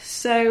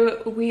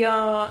So we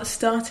are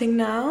starting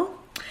now.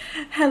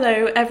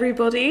 Hello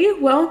everybody,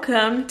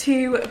 welcome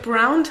to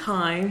Brown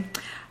Time.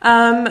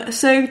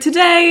 So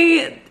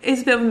today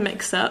is a bit of a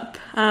mix-up.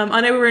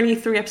 I know we're only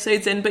 3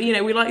 episodes in, but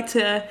we like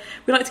to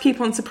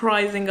keep on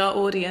surprising our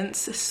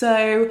audience.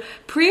 So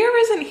Priya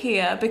isn't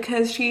here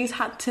because she's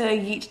had to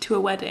yeet to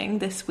a wedding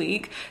this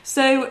week.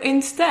 So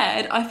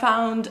instead, I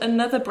found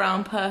another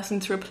brown person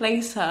to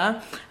replace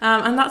her,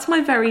 and that's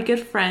my very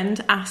good friend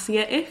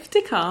Asya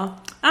Iftikhar.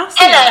 Asya.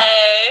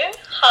 Hello.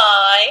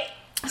 Hi.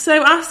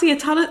 So Asya,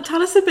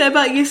 tell us a bit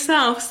about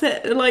yourself. So,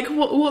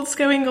 what's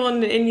going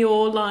on in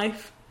your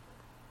life?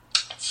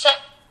 So,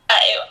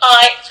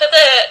 for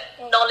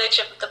the knowledge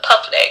of the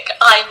public,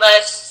 I'm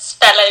a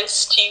fellow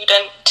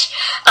student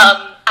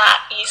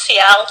at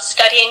UCL,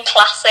 studying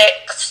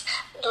classics,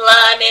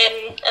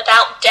 learning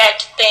about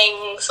dead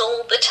things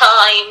all the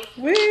time.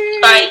 Woo.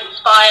 Very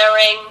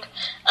inspiring.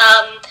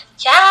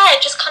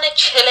 Just kind of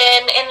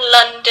chilling in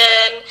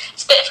London.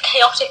 It's a bit of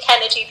chaotic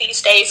energy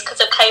these days because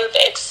of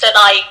COVID, so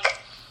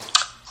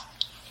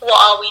what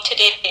are we to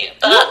do?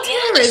 But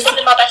just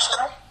living my best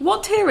life.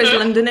 What tier is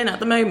London in at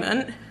the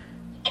moment?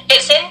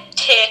 It's in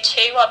tier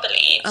 2, I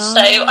believe,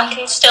 so I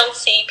can still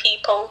see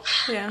people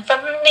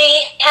from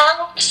the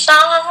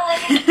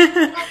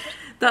outside.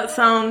 That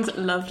sounds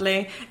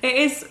lovely.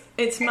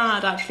 It's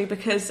mad actually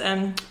because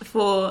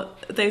for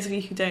those of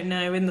you who don't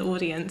know in the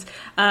audience,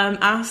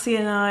 Asya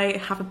and I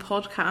have a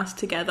podcast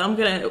together. I'm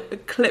going to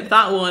clip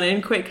that one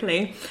in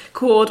quickly,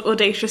 called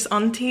Audacious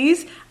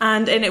Aunties,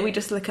 and in it we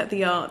just look at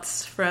the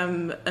arts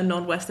from a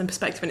non-Western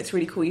perspective, and it's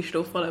really cool. You should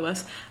all follow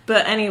us.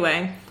 But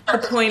anyway, the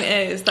point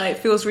is that it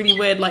feels really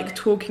weird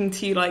talking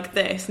to you like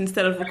this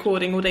instead of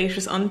recording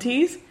Audacious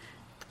Aunties.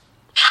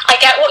 I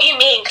get what you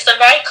mean, because I'm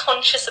very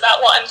conscious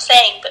about what I'm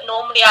saying, but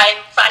normally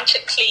I'm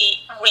frantically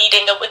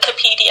reading a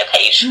Wikipedia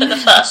page for the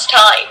first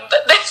time,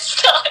 but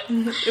this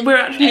time... We're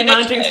actually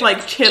managing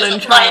to chill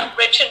and chat. My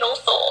original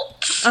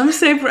thoughts. I'm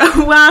so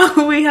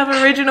wow, we have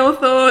original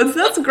thoughts.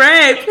 That's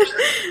great.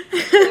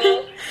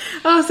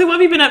 So what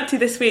have you been up to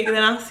this week then,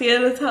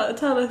 Asya?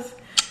 Tell us.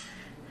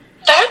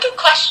 Very good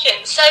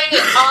question. So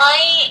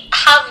I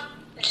have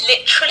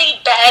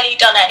literally barely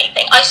done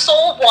anything. I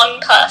saw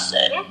one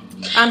person.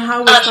 And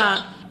how was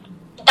that?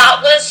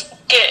 That was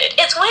good.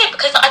 It's weird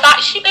because I've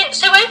actually been...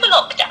 So over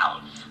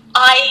lockdown,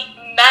 I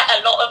met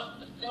a lot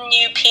of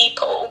new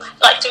people,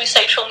 through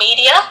social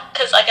media,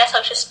 because I guess I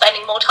was just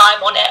spending more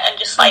time on it and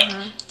just,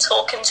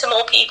 talking to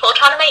more people,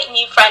 trying to make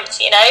new friends,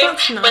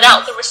 That's nice.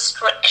 without the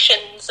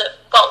restrictions of...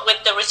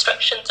 with the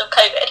restrictions of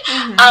COVID.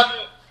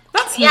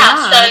 That's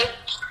nice. So...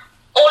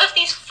 all of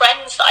these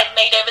friends that I've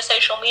made over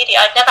social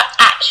media, I've never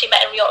actually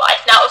met in real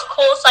life. Now, of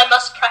course, I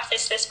must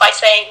preface this by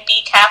saying,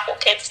 be careful,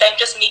 kids. Don't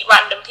just meet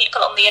random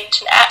people on the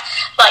internet.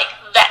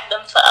 Vet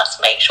them first,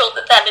 make sure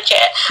that they're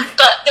legit.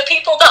 But the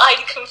people that I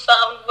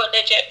confirmed were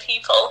legit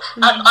people,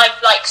 I've,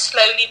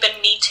 slowly been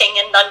meeting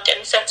in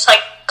London since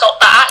I got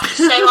back.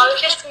 So I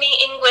was just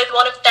meeting with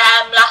one of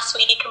them last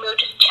week, and we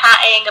were just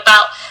chatting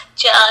about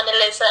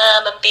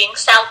journalism and being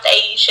South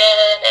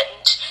Asian,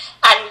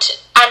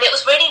 and it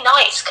was really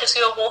nice because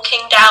we were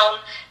walking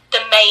down the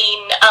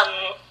main,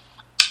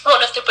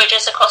 one of the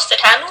bridges across the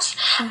Thames,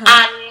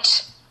 and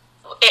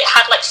it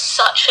had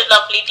such a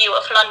lovely view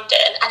of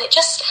London, and it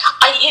just,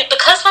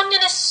 because London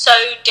is so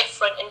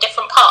different in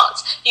different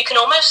parts, you can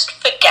almost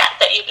forget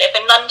that you live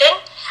in London,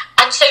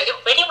 and so it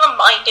really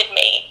reminded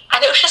me,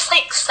 and it was just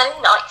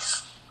so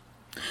nice.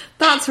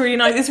 That's really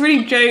nice. It's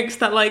really jokes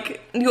that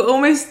you're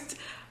almost...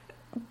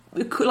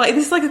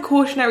 this is a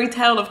cautionary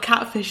tale of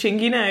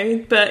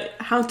catfishing, but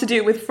how to do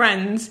it with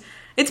friends.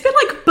 It's a bit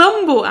like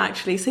Bumble,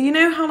 actually. So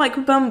how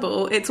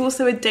Bumble, it's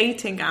also a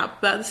dating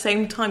app, but at the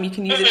same time you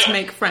can use it to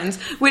make friends,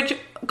 which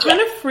kind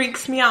of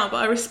freaks me out, but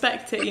I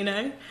respect it, I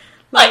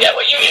get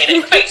what you mean.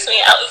 It freaks me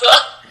out as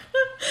well.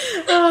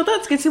 Oh,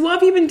 that's good. So what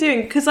have you been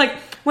doing? Because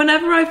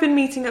whenever I've been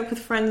meeting up with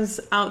friends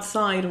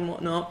outside and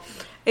whatnot,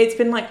 it's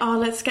been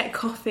let's get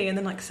coffee and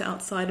then sit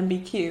outside and be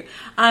cute.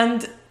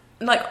 And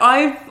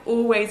I've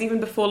always, even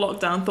before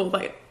lockdown,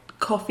 thought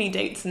coffee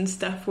dates and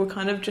stuff were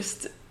kind of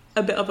just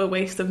a bit of a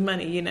waste of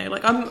money,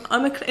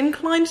 I'm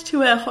inclined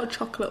to a hot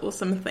chocolate or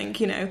something,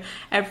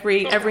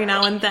 every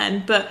now and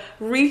then. But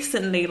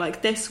recently,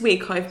 this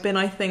week, I've been,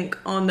 I think,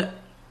 on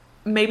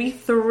maybe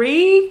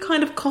 3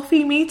 kind of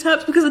coffee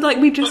meetups because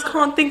we just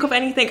can't think of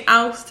anything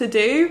else to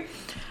do.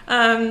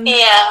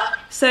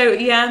 So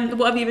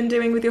what have you been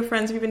doing with your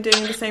friends? Have you been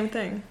doing the same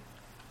thing?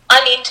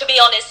 I mean, to be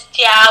honest,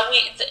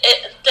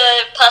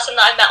 the person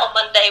that I met on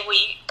Monday,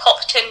 we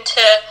popped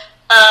into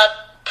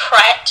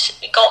Pret,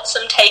 got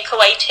some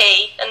takeaway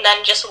tea, and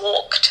then just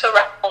walked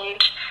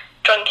around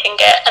drinking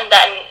it, and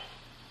then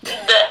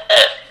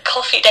the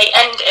coffee date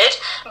ended.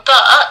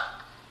 But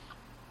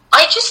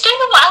I just don't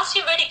know what else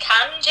you really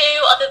can do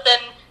other than...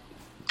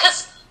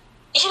 because,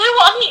 you know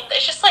what I mean?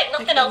 There's just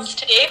nothing else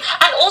to do.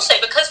 And also,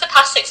 because the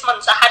past 6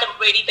 months I hadn't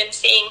really been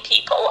seeing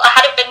people, I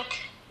hadn't been...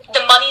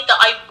 the money that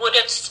I would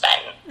have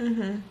spent,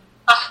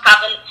 I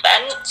haven't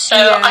spent, so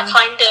I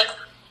kind of,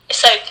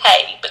 it's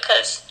okay,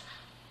 because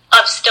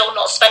I've still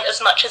not spent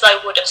as much as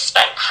I would have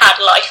spent had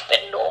life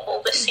been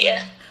normal this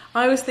year.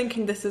 I was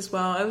thinking this as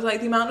well. I was like,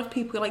 the amount of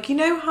people, like, you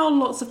know how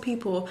lots of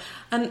people,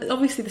 and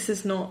obviously this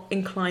is not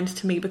inclined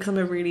to me because I'm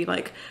a really,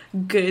 like,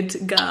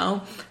 good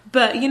girl,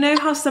 but you know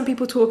how some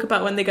people talk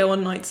about when they go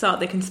on nights out,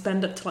 they can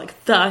spend up to, like,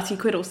 30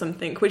 quid or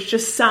something, which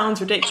just sounds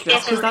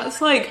ridiculous, because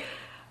that's, like,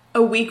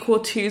 a week or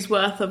two's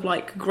worth of,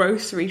 like,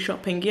 grocery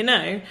shopping, you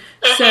know?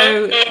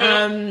 So,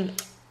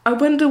 I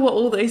wonder what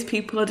all those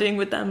people are doing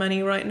with their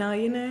money right now,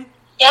 you know?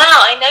 Yeah,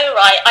 I know,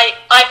 right?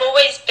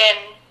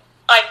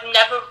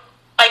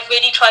 I've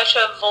really tried to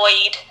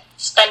avoid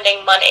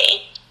spending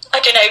money. I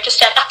don't know, I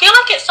feel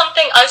like it's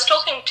something, I was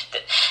talking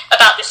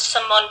about this to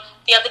someone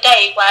the other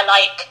day, where,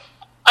 like,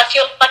 I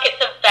feel like it's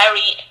a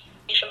very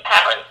Asian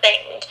parent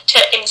thing to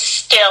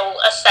instill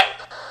a sense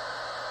of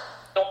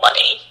your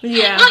money.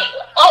 Yeah. Like,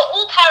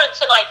 all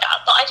parents are like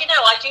that, but I don't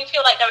know, I do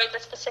feel like there is a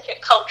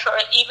specific culture,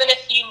 even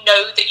if you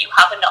know that you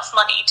have enough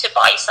money to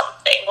buy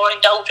something or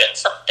indulge in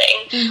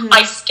something,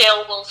 I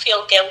still will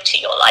feel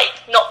guilty or, like,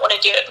 not want to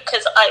do it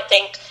because I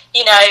think,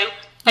 you know,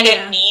 I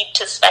don't need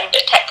to spend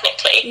it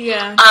technically.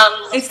 Yeah.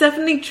 It's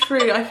definitely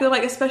true. I feel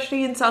like,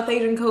 especially in South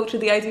Asian culture,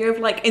 the idea of,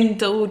 like,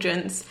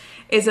 indulgence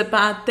is a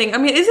bad thing. I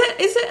mean, is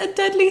it a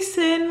deadly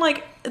sin?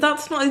 Like,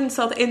 that's not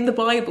in the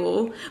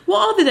Bible. What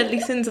are the deadly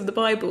sins of the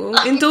Bible?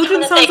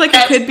 Indulgence sounds like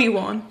it could be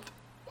one.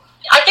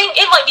 I think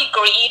it might be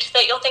greed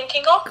that you're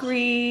thinking of.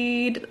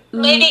 Greed.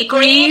 Maybe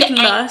greed,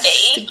 lust,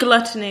 envy.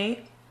 Gluttony.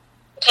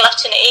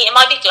 It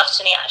might be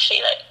gluttony,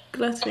 actually. Like,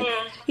 Gluttony.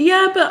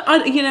 Yeah,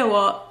 but you know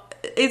what?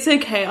 It's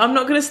okay. I'm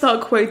not going to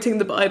start quoting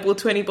the Bible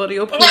to anybody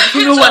or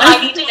preaching or whatever.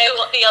 I need to know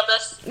what the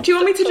others. Do you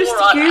want me to just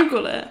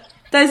Google it?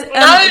 There's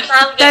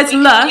there's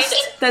lust.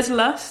 There's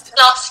lust.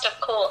 Lust, of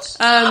course.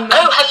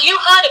 Have you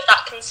heard of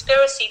that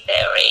conspiracy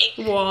theory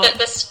that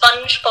the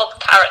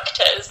SpongeBob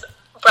characters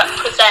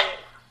represent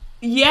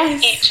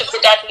each of the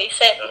deadly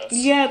sins?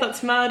 Yeah,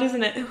 that's mad,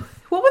 isn't it?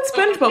 What would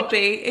SpongeBob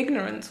be?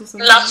 Ignorance or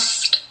something?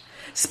 Lust.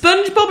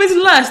 SpongeBob is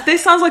lust.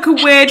 This sounds like a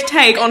weird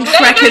take on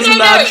Shrek is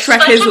love,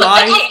 Shrek is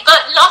life. Okay, but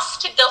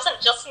lust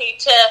doesn't just need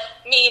to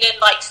mean in,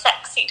 like,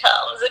 sexy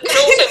terms. It can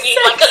also mean,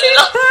 like, a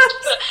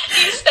lust.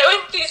 He's so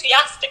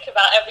enthusiastic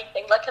about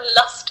everything, like a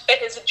lust for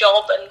his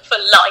job and for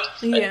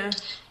life and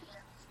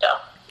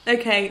stuff.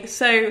 Okay,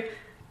 so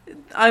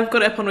I've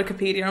got it up on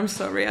Wikipedia. I'm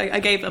sorry, I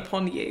gave up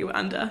on you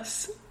and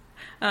us.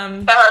 Fair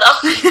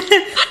enough.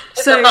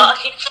 It's a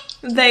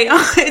vibe. They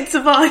are. It's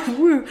a vibe.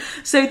 Woo.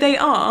 So they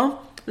are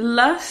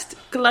lust,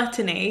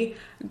 gluttony,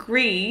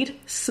 greed,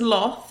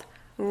 sloth,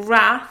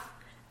 wrath,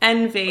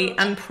 envy,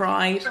 and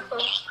pride.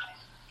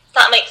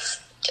 That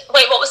makes...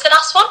 Wait, what was the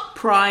last one?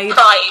 Pride.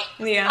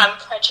 Yeah. And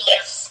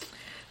prejudice.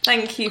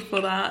 Thank you for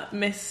that,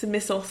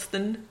 Miss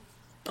Austen.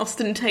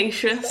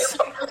 Ostentatious.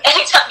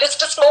 Anytime,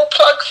 just a small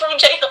plug from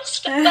Jane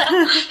Austen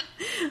there.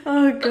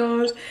 Oh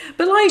god.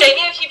 But, like, don't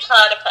know if you've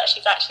heard of her,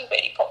 she's actually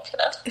really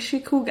popular. Is she a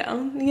cool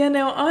girl? Yeah,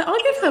 no,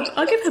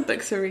 I'll give her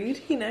books a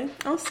read, you know.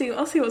 I'll see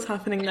what's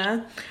happening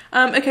there.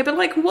 Okay, but,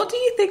 like, what do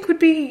you think would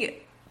be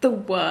the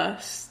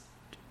worst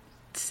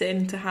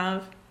sin to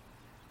have?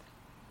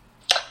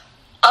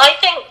 I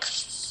think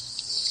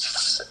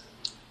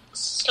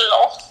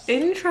sloth.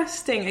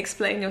 Interesting.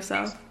 Explain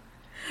yourself.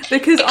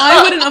 Because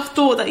I wouldn't have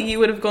thought that you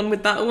would have gone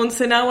with that one,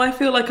 so now I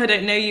feel like I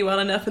don't know you well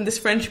enough and this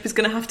friendship is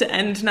going to have to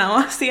end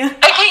now, Asya.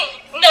 Okay,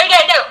 no,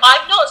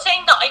 I'm not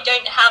saying that I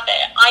don't have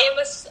it.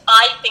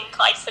 I think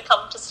I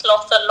succumb to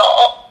sloth a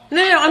lot.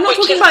 No, I'm not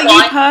talking about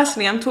you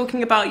personally, I'm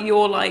talking about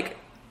your, like,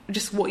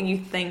 just what you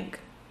think,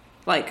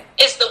 like...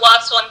 Is the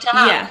worst one to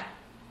have? Yeah.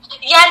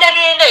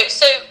 Yeah, no,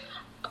 so,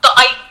 but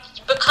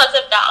because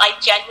of that, I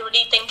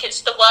genuinely think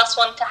it's the worst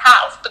one to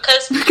have,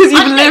 because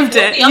you've lived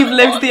it. You've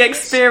lived the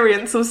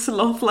experience of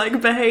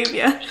sloth-like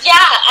behaviour.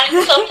 Yeah,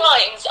 and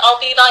sometimes I'll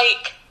be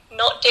like,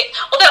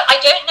 although I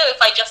don't know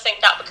if I just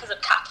think that because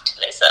of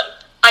capitalism.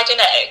 I don't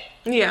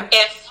know. Yeah.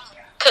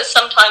 Because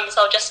sometimes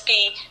I'll just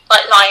be,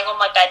 like, lying on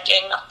my bed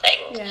doing nothing.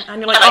 Yeah,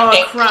 and you're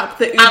like, crap,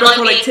 the Uber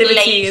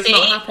productivity is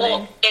not happening.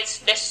 Or is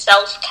this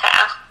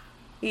self-care?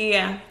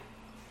 Yeah.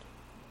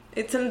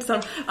 It's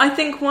understandable. I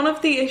think one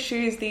of the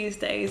issues these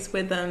days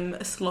with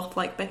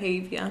sloth-like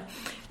behaviour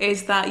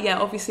is that, yeah,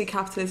 obviously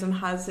capitalism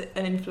has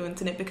an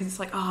influence in it because it's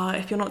like,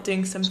 if you're not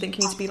doing something, you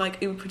need to be, like,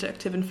 uber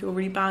productive and feel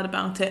really bad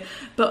about it.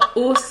 But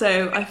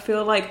also, I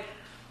feel like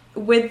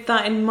with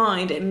that in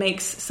mind, it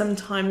makes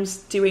sometimes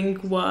doing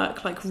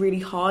work, like, really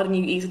hard, and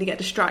you easily get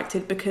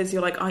distracted because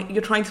you're like,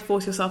 you're trying to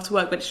force yourself to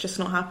work, but it's just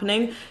not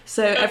happening.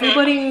 So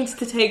everybody needs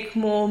to take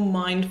more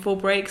mindful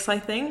breaks, I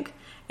think,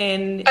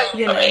 in,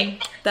 you know,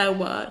 their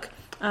work.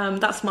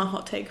 That's my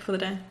hot take for the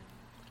day.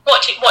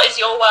 What is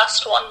your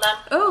worst one then?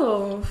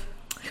 Oh,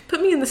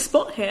 put me in the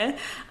spot here.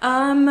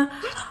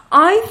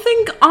 I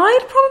think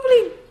I'd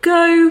probably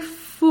go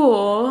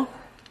for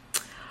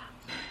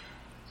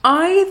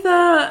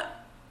either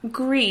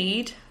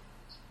greed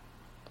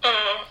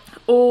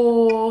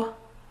or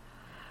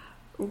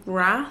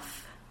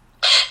wrath.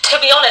 To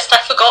be honest, I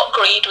forgot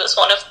greed was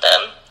one of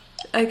them.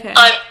 Okay.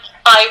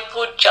 I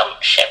would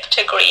jump ship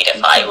to greed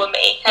if I were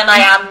me, and I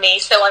am me,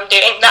 so I'm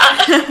doing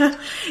that.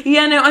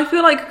 Yeah, no, I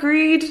feel like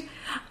greed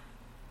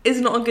is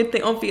not a good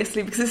thing,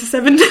 obviously, because it's a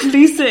 7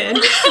 deadly sin. None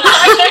of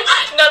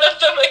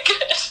them are good.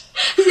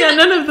 Yeah,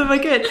 none of them are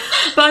good.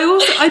 But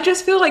I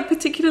just feel like,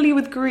 particularly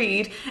with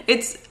greed,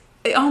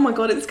 oh my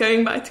god, it's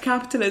going back to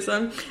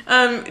capitalism.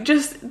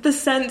 Just the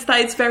sense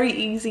that it's very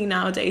easy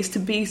nowadays to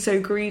be so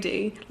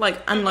greedy,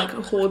 and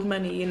hoard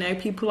money. You know,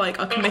 people are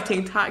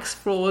committing tax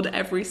fraud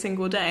every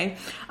single day,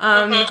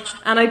 and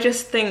I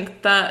just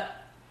think that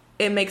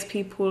it makes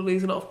people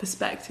lose a lot of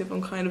perspective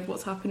on kind of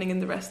what's happening in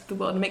the rest of the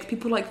world. It makes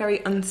people very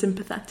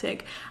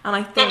unsympathetic, and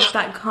I think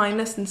that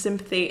kindness and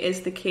sympathy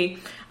is the key.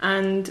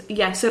 And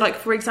yeah, so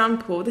for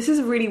example, this is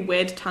a really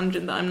weird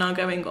tangent that I'm now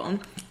going on,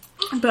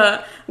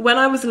 but when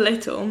I was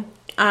little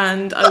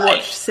and I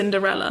watched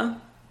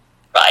Cinderella,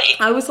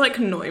 I was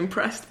not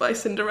impressed by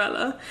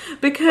Cinderella,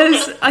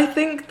 because I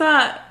think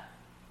that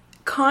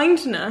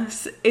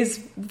kindness is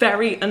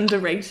very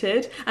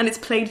underrated and it's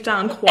played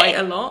down quite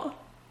a lot.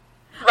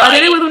 Right.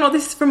 I don't know whether or not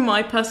this is from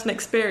my personal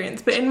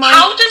experience, but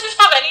How does this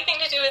have anything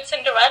to do with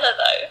Cinderella,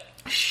 though?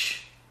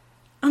 Shh.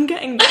 I'm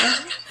getting there.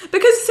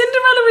 Because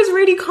Cinderella is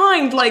really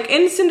kind.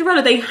 In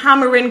Cinderella, they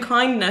hammer in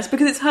kindness,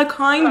 because it's her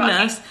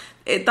kindness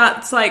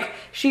that's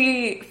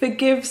she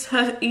forgives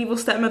her evil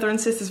stepmother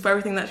and sisters for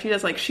everything that she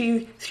does.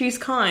 She's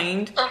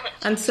kind,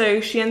 and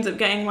so she ends up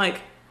getting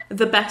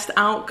the best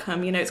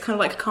outcome. You know, it's kind of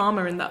like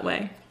karma in that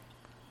way.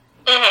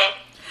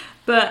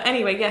 But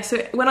anyway, yeah, so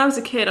when I was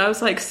a kid, I was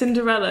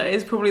Cinderella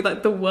is probably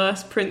the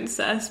worst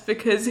princess,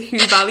 because who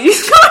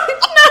values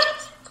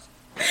kindness?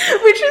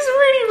 Which is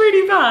really,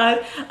 really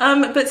bad.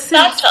 But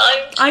since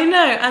I know,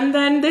 and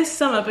then this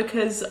summer,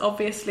 because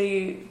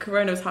obviously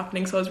Corona was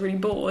happening, so I was really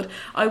bored,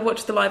 I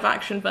watched the live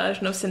action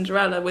version of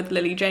Cinderella with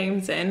Lily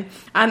James in,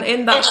 and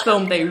in that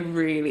film they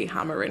really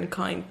hammer in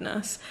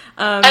kindness.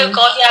 Oh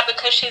god, yeah,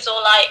 because she's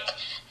all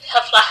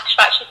her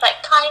flashback, she's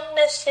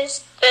kindness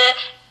is the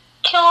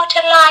cure to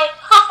life.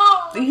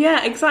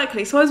 Yeah,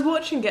 exactly. So I was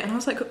watching it and I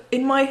was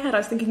in my head I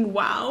was thinking,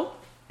 wow,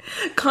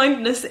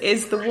 kindness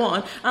is the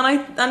one.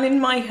 And in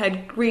my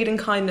head, greed and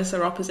kindness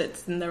are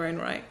opposites in their own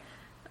right.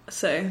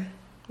 So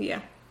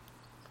yeah,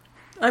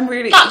 I'm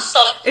really,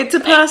 it's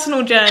a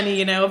personal journey,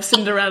 you know, of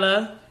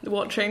Cinderella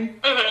watching.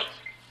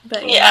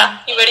 But yeah,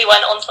 you really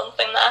went on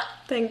something there.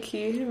 Thank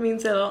you, it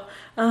means a lot.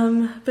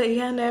 But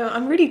yeah, no,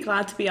 I'm really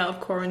glad to be out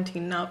of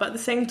quarantine now, but at the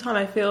same time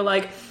I feel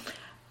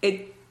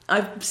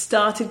I've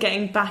started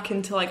getting back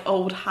into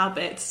old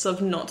habits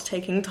of not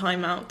taking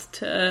time out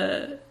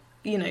to,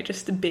 you know,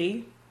 just to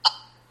be.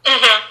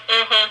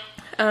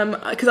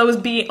 Because I was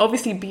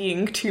obviously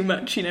being too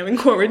much, you know, in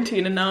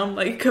quarantine, and now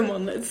I'm come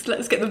on,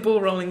 let's get the ball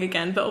rolling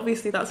again. But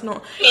obviously that's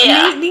not.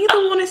 Yeah.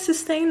 Neither one is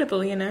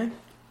sustainable, you know.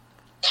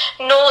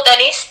 No, there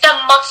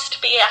must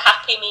be a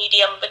happy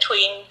medium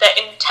between the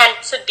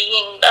intense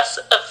beingness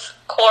of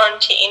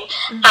quarantine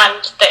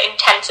and the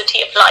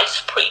intensity of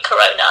life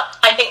pre-corona.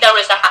 I think there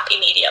is a happy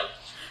medium.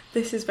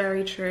 This is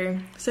very true.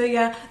 So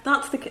yeah,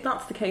 that's the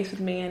case with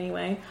me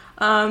anyway.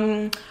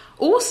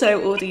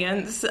 Also,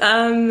 audience,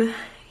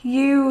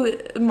 you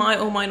might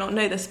or might not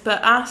know this,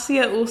 but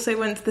Asia also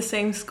went to the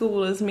same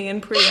school as me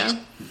and Priya.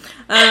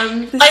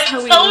 I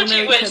told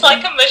you it's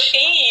like a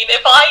machine.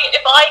 If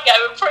I go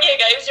and Priya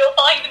goes, you'll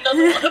find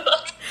another one of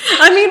us.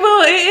 I mean,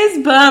 well, it is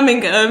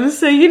Birmingham,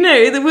 so, you know,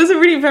 it wasn't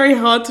really very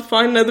hard to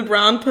find another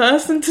brown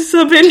person to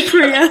sub in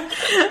Priya.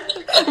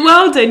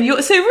 Well done.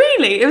 So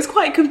really, it was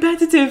quite a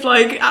competitive,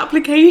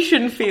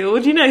 application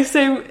field, you know,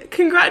 so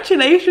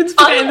congratulations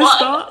for getting the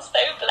spot. I'm so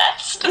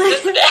blessed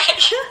this day.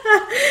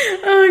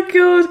 Oh,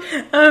 God.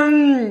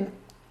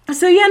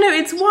 So, yeah, no,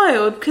 it's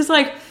wild, because,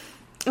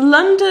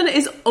 London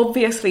is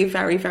obviously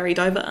very, very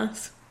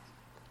diverse.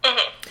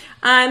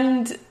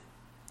 And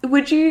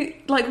would you,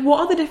 what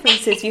are the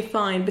differences you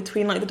find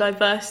between, the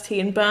diversity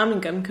in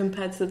Birmingham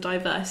compared to the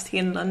diversity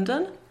in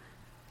London?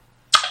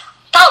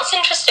 That's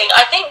interesting.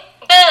 I think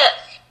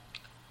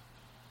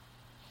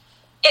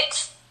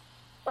it's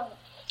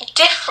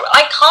different.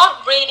 I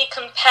can't really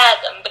compare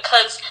them,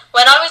 because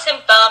when I was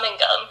in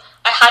Birmingham,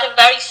 I had a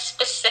very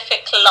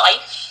specific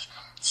life.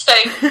 So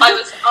I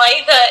was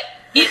either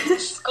in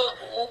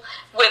school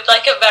with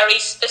a very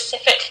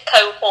specific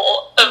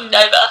cohort of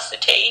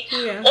diversity,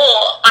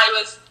 or I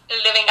was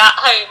living at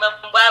home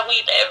and where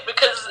we live,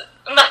 because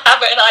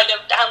Mahabir and I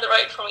lived down the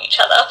road from each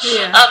other.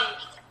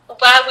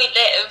 Where we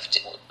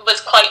lived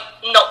was quite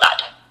not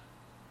that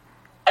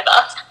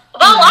diverse.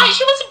 Well,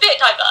 actually, it was a bit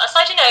diverse.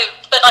 I don't know,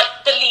 but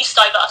the least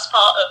diverse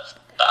part of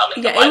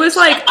Birmingham. Yeah, it was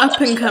up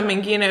and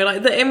coming. You know,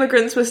 the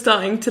immigrants were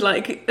starting to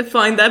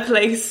find their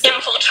place.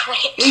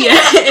 Infiltrate.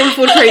 Yeah,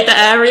 infiltrate the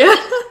area.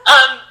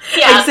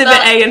 Exhibit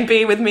A and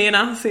B with me and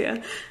Asia.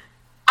 And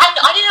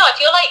I don't know. I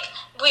feel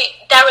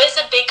there is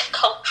a big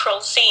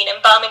cultural scene in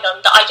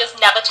Birmingham that I just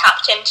never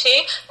tapped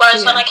into.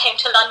 Whereas when I came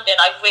to London,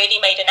 I really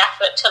made an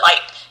effort to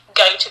go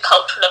go to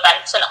cultural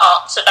events and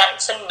arts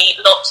events and meet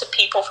lots of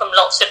people from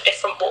lots of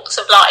different walks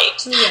of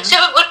life. Yeah. So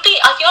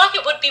I feel like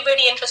it would be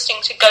really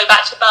interesting to go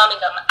back to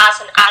Birmingham as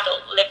an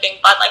adult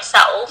living by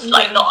myself,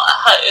 like not at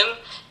home,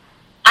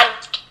 and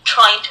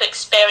trying to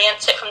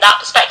experience it from that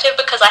perspective,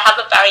 because I have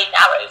a very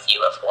narrow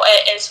view of what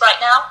it is right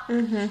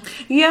now.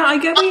 Yeah, I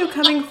get where you're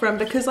coming from,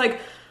 because like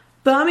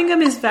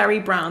Birmingham is very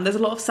brown. There's a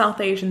lot of South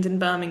Asians in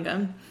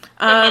Birmingham.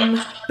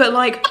 But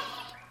like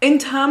in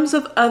terms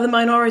of other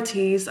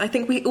minorities, I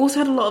think we also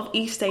had a lot of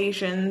East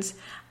Asians,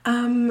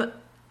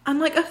 and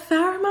like a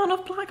fair amount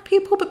of black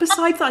people. But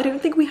besides that, I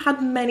don't think we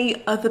had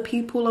many other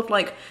people of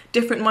like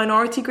different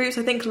minority groups.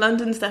 I think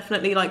London's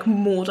definitely like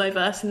more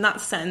diverse in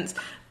that sense.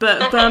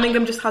 But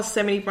Birmingham just has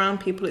so many brown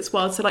people, it's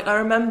wild. So like I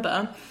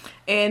remember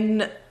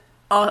in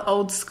our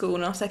old school,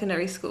 in our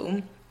secondary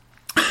school,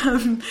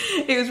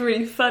 it was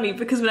really funny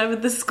because whenever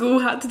the school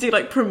had to do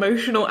like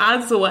promotional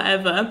ads or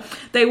whatever,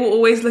 they were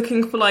always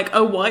looking for like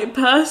a white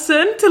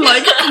person to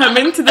like come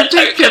into the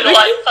picture.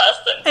 White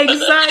person.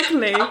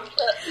 Exactly.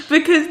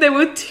 Because there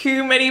were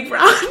too many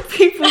brown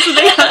people, so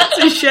they had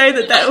to show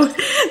that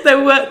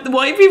there were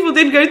white people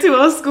did go to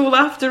our school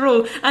after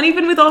all. And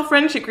even with our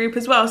friendship group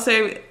as well.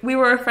 So we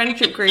were a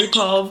friendship group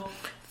of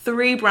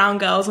 3 brown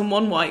girls and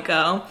 1 white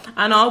girl,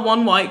 and our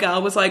 1 white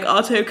girl was like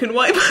our token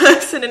white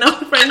person in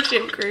our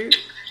friendship group.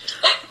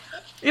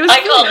 I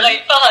can't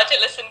wait for her to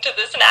listen to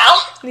this now.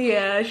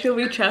 Yeah, she'll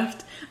be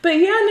chuffed. But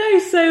yeah, no,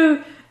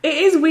 so it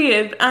is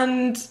weird,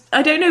 and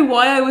I don't know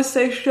why I was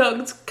so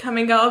shocked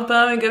coming out of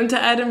Birmingham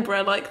to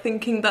Edinburgh, like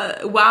thinking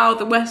that, wow,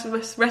 the rest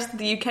of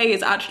the UK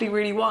is actually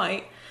really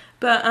white.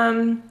 But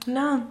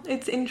no,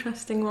 it's an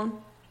interesting one.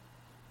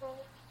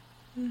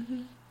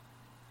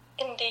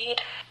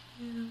 Indeed.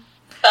 Yeah.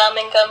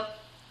 Birmingham.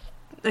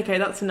 Okay,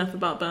 that's enough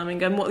about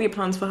Birmingham. What are your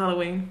plans for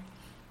Halloween?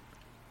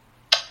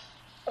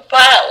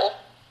 Well,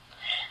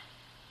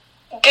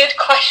 good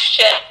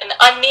question.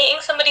 I'm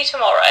meeting somebody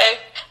tomorrow,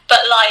 but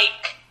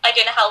like, I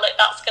don't know how late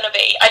that's going to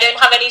be. I don't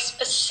have any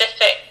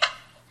specific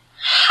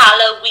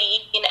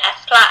Halloween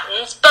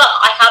plans, but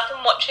I have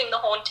been watching The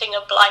Haunting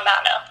of Bly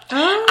Manor,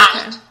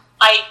 and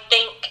I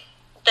think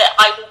that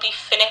I will be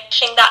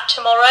finishing that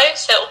tomorrow,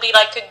 so it'll be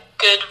like a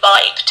good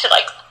vibe to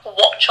like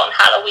watch on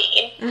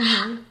Halloween.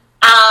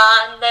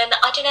 And then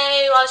I don't know,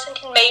 I was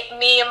thinking maybe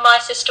me and my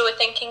sister were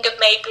thinking of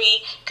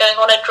maybe going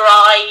on a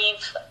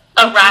drive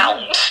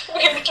around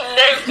with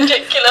no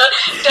particular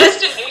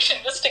destination,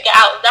 just to get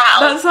out of the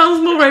house. That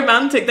sounds more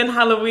romantic than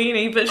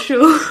Halloweeny, but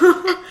sure.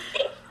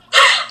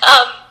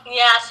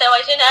 Yeah, so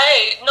I don't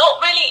know,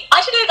 not really, I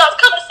don't know, that's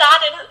kind of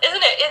sad,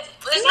 isn't it?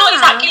 It's not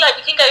exactly like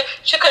we can go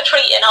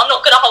trick-or-treating, I'm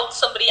not going to hold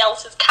somebody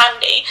else's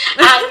candy,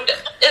 and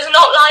it's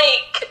not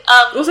like...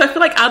 Also, I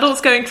feel like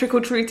adults going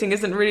trick-or-treating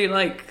isn't really,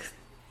 like,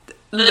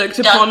 looked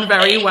upon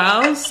very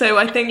well, so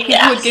I think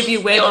people would give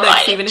you weird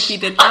looks even if you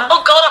did that.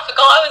 Oh god, I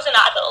forgot I was an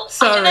adult.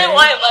 Sorry. I don't know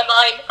why in my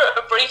mind, for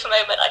a brief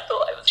moment, I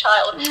thought I was a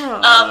child.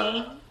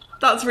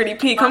 That's really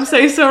peak, I'm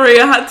so sorry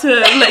I had to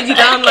let you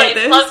down like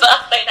this. It's my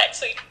birthday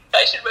next week.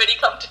 I should really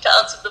come to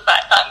terms with the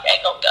fact that I'm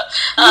getting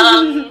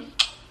older.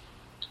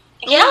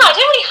 Yeah, I don't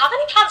really have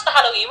any plans for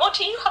Halloween. What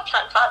do you have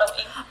planned for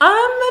Halloween?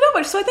 Not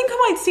much. So I think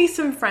I might see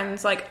some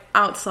friends like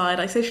outside,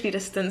 like socially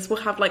distanced. We'll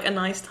have like a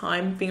nice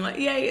time being like,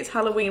 yay, it's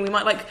Halloween. We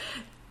might like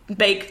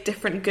bake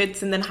different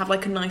goods and then have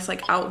like a nice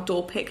like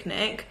outdoor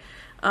picnic.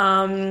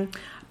 And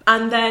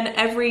then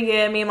every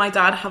year me and my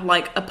dad have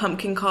like a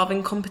pumpkin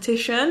carving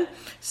competition.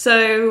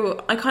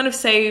 So I kind of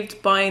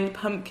saved buying the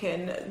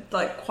pumpkin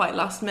like quite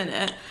last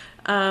minute.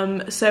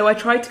 So I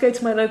tried to go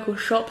to my local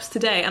shops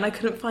today and I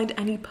couldn't find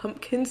any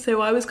pumpkins,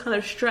 so I was kind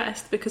of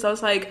stressed because I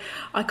was like,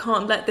 I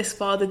can't let this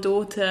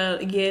father-daughter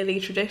yearly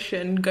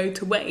tradition go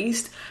to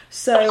waste.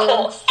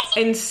 So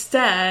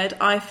instead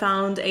I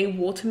found a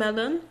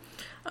watermelon.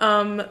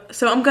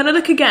 So I'm gonna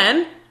look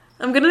again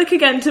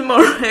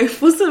tomorrow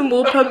for some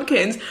more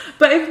pumpkins.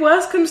 But if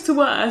worse comes to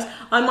worse,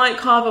 I might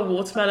carve a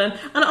watermelon.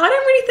 And I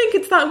don't really think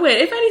it's that weird.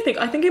 If anything,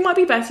 I think it might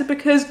be better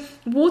because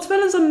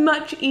watermelons are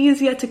much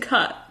easier to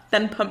cut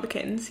than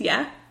pumpkins,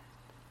 yeah?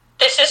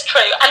 This is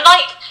true. And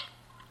like,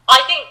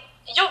 I think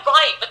you're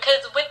right,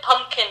 because with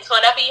pumpkins,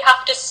 whenever you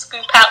have to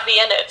scoop out the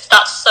innards,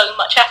 that's so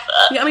much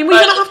effort. Yeah, I mean, we're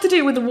going to have to do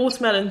it with the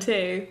watermelon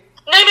too.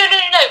 No,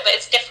 but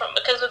it's different,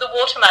 because with the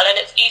watermelon,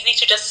 it's easy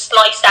to just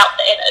slice out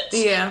the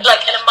innards,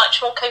 like in a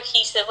much more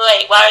cohesive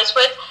way, whereas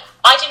with,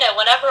 I don't know,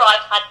 whenever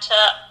I've had to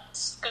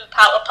scoop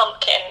out a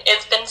pumpkin,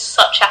 it's been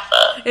such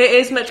effort. It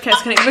is much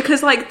chaotic,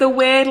 because like the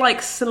weird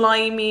like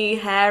slimy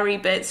hairy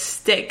bits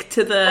stick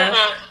to the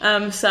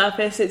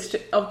surface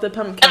of the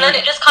pumpkin, and then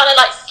it just kind of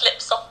like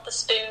slips off the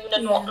spoon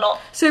and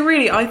whatnot. So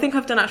really, I think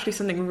I've done actually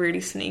something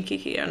really sneaky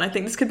here, and I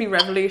think this could be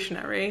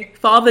revolutionary.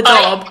 Father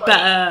Dob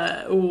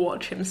better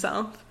watch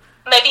himself.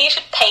 Maybe you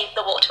should paint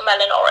the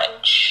watermelon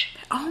orange.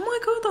 Oh my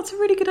god, that's a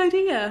really good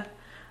idea.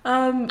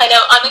 I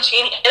know, I'm a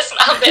genius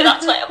now, but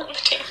that's why I'm on the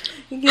team.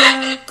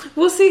 Yeah,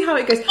 we'll see how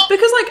it goes.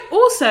 Because, like,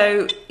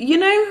 also, you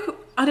know,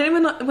 I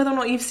don't know whether or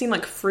not you've seen,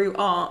 like, fruit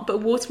art, but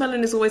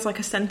watermelon is always, like,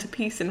 a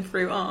centerpiece in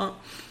fruit art.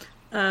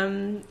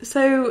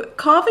 So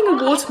carving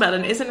a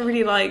watermelon isn't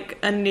really like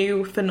a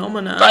new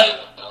phenomenon. Right.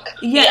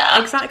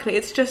 Yeah, exactly.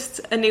 It's just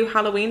a new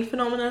Halloween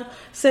phenomenon.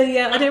 So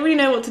yeah, I don't really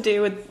know what to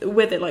do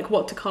with it, like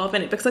what to carve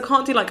in it, because I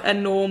can't do like a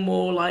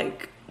normal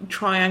like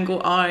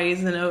triangle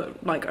eyes and a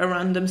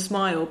random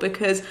smile,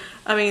 because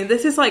I mean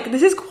this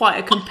is quite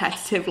a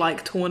competitive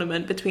like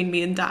tournament between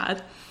me and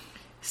Dad.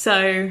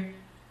 So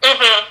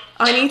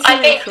I need to. I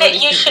think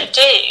that you should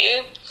do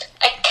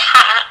a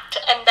cat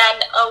and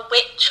then a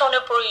witch on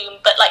a broom,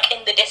 but like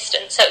in the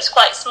distance, so it's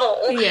quite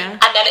small. Yeah.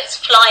 And then it's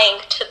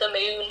flying to the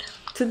moon.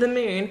 To the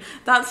moon.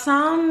 That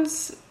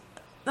sounds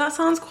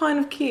kind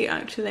of cute,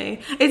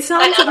 actually. It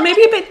sounds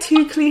maybe a bit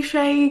too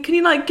cliche. Can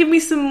you like give me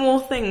some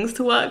more things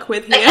to work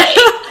with here? Okay.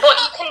 What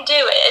you can do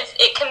is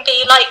it can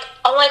be like,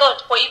 oh my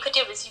god, what you could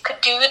do is you could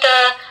do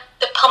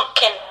the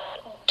pumpkin,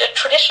 the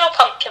traditional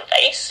pumpkin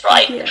face,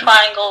 right? Yeah. The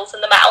triangles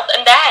in the mouth,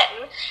 and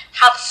then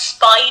have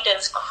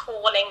spiders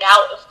crawling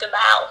out of the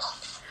mouth.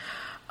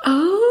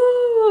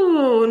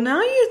 Oh,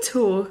 now you're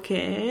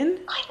talking.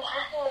 I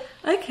know.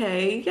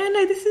 Okay, yeah,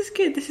 no, this is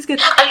good. And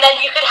then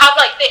you could have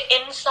like the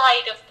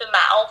inside of the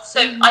mouth. So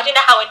I don't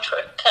know how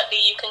intricately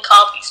you can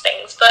carve these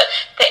things, but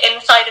the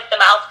inside of the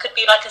mouth could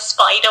be like a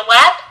spider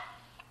web.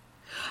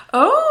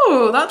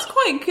 Oh, that's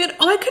quite good.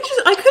 Oh, I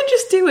could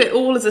just do it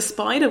all as a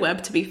spider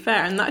web, to be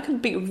fair, and that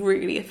could be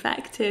really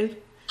effective.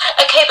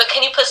 Okay, but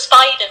can you put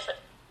spiders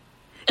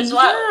as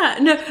well? Yeah,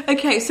 no,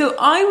 okay, so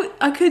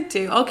I could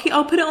do, I'll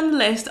put it on the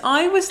list.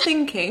 I was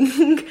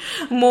thinking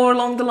more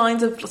along the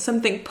lines of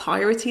something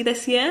piratey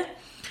this year.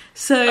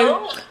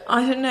 So,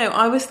 I don't know,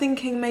 I was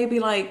thinking maybe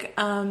like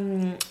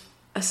a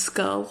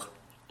skull.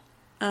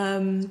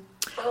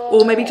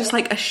 Or maybe just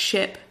like a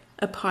ship,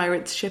 a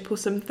pirate's ship or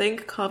something,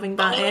 carving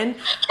that in.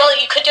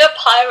 Well, you could do a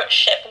pirate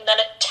ship and then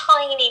a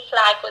tiny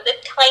flag with a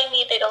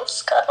tiny little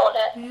skull on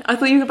it. Yeah, I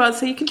thought you were about to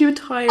say you could do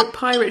a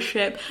pirate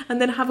ship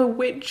and then have a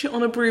witch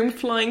on a broom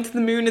flying to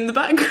the moon in the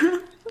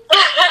background.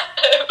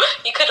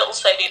 You could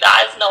also do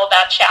that, it's not a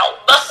bad shout.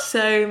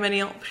 So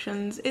many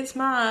options, it's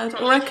mad.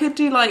 Or I could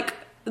do like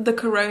the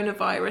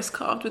coronavirus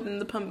carved within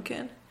the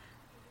pumpkin.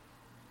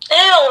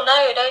 Ew,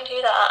 no, don't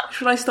do that.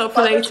 Should I stop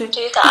Why relating? would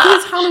you do that?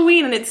 Because it's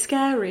Halloween and it's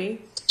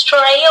scary.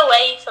 Stray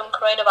away from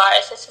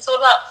coronavirus. This is all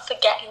about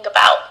forgetting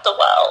about the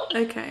world.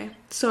 Okay,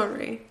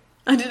 sorry.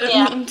 I didn't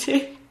mean to.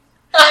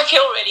 I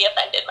feel really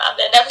offended,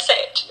 Amanda. Never say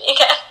it to me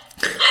again.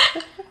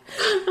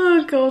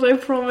 Oh god, I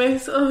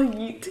promise. Oh,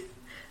 yeet.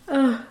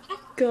 Oh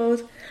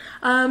god.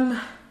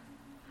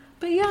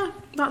 But yeah,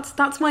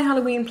 that's my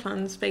Halloween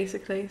plans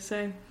basically.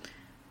 So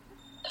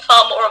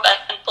far more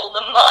eventful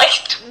than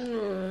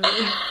mine.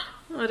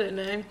 I don't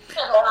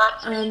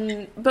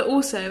know. But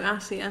also,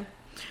 Asia,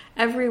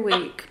 every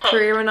week,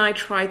 Priya and I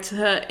try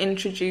to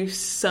introduce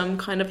some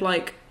kind of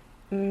like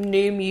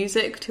new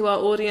music to our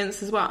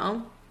audience as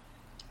well.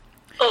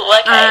 Oh,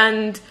 okay.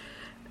 And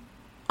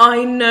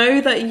I know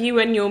that you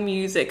and your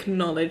music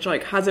knowledge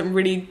like hasn't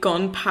really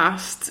gone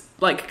past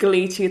like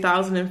Glee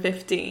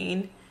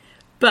 2015,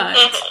 but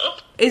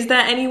is there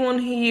anyone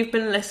who you've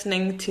been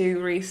listening to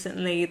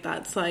recently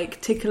that's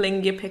like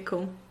tickling your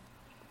pickle?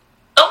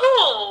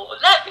 Oh,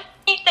 let me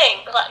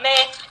think. Let me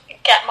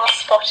get my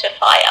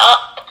Spotify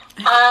up.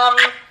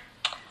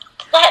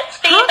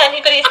 Let's see if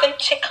anybody's been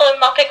tickling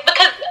my pickle.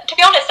 Because, to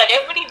be honest, I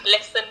don't really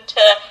listen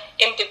to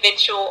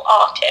individual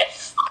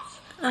artists.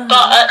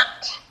 But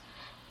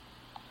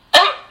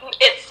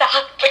it's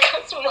sad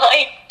because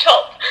my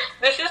top...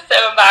 This is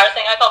so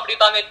embarrassing. I can't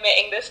believe I'm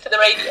admitting this to the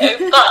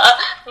radio. But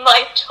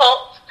my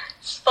top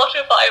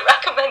Spotify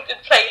recommended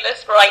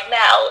playlist right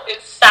now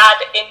is Sad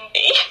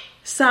Indie.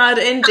 Sad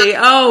indie.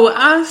 Oh,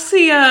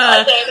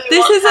 Asia,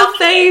 this is a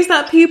phase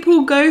that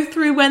people go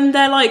through when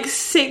they're like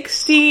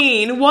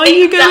 16. Why are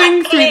you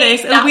going through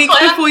this a week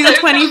before your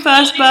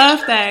 21st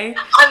birthday?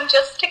 I'm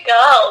just a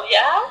girl,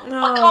 yeah?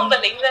 I can't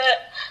believe it.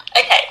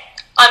 Okay,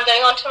 I'm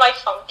going on to my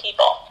Funky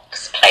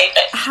Box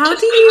playlist. How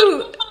do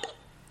you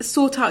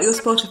sort out your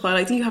Spotify?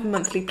 Like, do you have a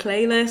monthly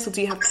playlist, or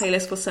do you have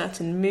playlists for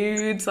certain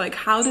moods? Like,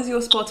 how does your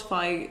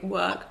Spotify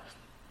work?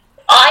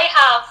 I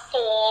have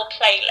 4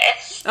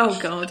 playlists. Oh,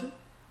 God.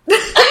 And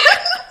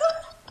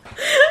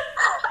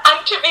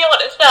to be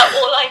honest, they're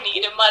all I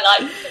need in my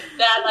life.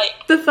 They're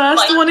like the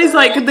first one is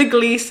like the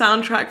Glee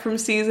soundtrack from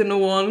season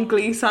 1,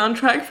 Glee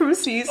soundtrack from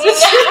season 2.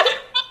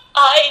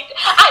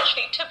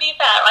 Actually, to be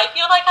fair, I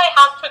feel like I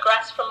have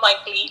progressed from my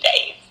Glee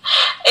days.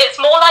 It's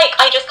more like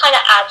I just kind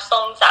of add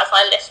songs as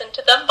I listen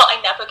to them, but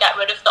I never get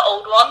rid of the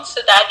old ones,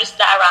 so they're just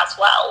there as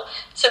well.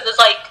 So there's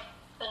like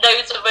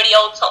loads of really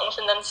old songs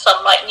and then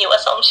some like newer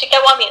songs. You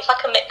get what I mean? It's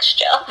like a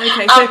mixture.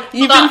 Okay, so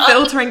you've been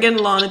filtering in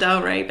Lana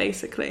Del Rey,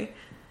 basically.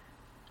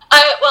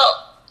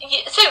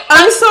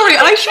 I'm sorry,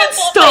 I should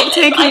stop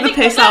taking the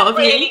piss out of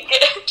really you.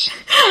 Good.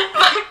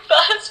 My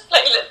first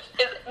playlist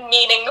is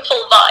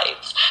Meaningful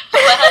Vibes, for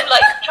when I'm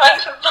like trying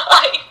to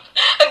vibe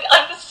and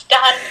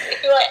understand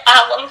who I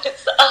am on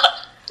this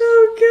earth.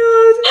 Oh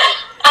god.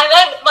 And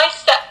then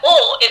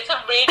it's a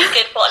really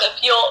good one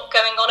if you're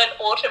going on an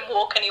autumn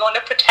walk and you want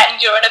to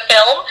pretend you're in a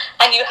film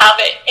and you have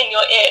it in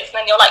your ears and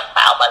then you're like,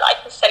 wow, my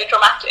life is so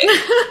dramatic.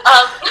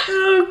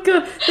 Oh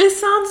god, this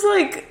sounds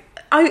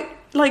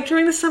like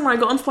during the summer I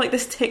got onto like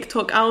this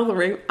TikTok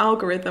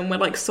algorithm where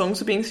like songs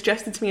were being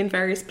suggested to me in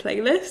various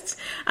playlists,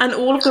 and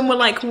all of them were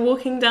like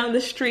walking down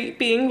the street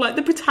being like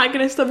the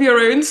protagonist of your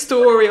own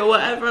story or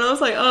whatever, and I was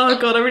like, oh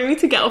god, I really need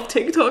to get off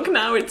TikTok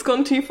now, it's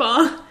gone too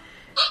far.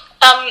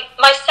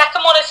 My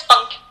second one is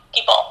Funky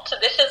Bop. So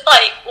this is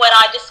like when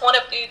I just want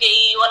to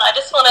boogie, when I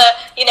just want to,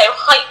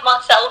 hype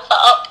myself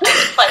up.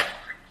 It's like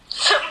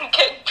some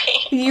good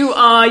beats. You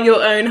are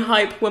your own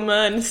hype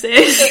woman,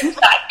 sis.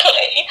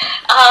 Exactly.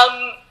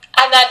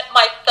 And then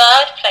my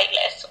third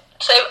playlist,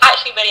 so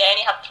actually really I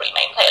only have 3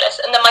 main playlists,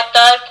 and then my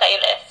third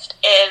playlist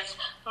is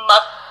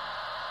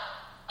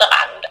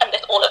Motherland, and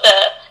there's all of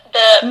the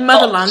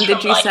Motherland, from,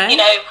 did you say?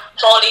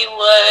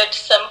 Bollywood,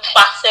 some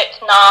classic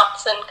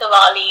Naats and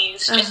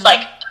Qawwalis, just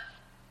like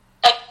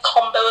a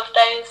combo of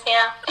those,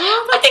 yeah.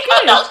 Oh, I think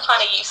good. that was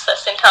kind of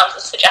useless in terms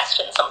of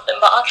suggesting something,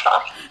 but I'll try.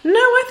 No,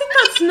 I think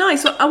that's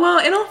nice. Well,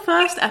 in our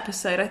first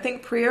episode, I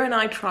think Priya and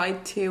I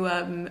tried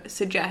to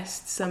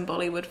suggest some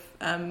Bollywood,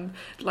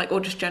 or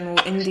just general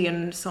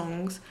Indian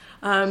songs.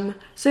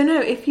 So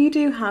no, if you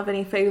do have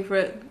any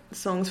favourite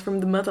songs from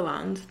the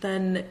motherland,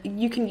 then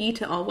you can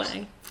yeet it our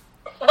way.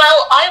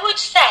 Well, I would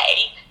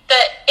say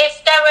that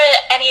if there are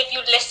any of you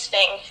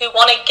listening who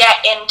want to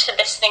get into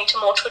listening to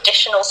more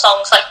traditional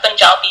songs like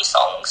Punjabi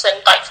songs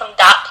and like from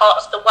that part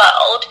of the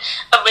world,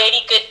 a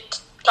really good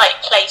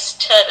place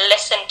to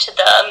listen to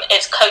them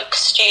is Coke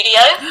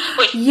Studio,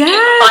 which you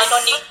can find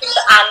on YouTube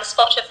and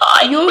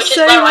Spotify, which is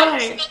where I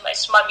listen to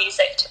most of my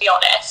music, to be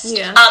honest.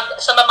 Yeah.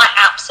 Some of my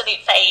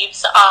absolute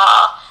faves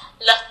are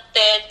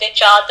Latte De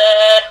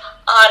Chadar,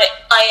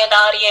 Ayan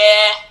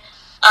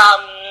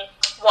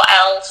what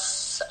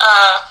else?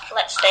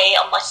 Let's see,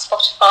 on my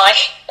Spotify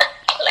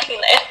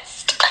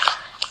playlist.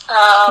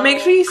 Make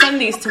sure you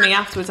send these to me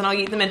afterwards and I'll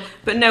eat them in.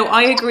 But no,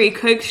 I agree,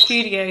 Coke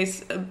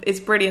Studios is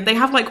brilliant. They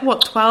have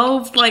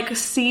 12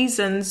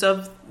 seasons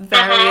of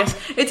various...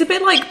 It's a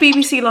bit like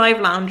BBC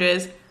Live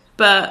Lounges,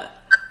 but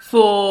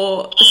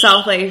for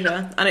South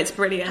Asia, and it's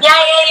brilliant.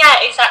 Yeah,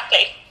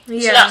 exactly.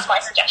 Yeah. So that's my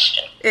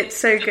suggestion. It's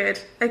so good.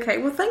 Okay,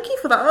 well thank you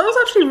for that. That was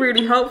actually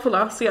really helpful,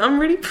 Asia. I'm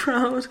really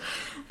proud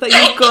that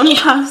you've gone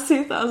past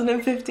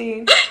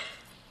 2015.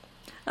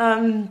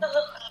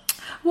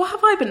 What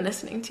have I been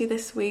listening to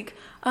this week?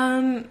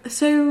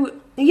 Last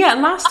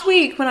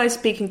week when I was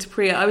speaking to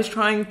Priya, I was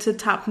trying to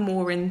tap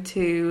more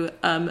into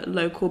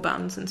local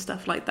bands and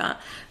stuff like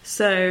that.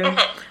 So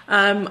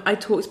I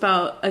talked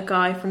about a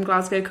guy from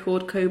Glasgow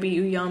called Kobe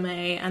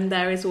Uyame, and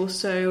there is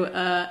also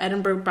an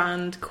Edinburgh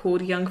band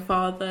called Young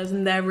Fathers,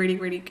 and they're really,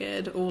 really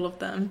good, all of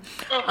them.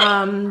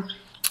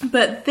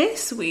 But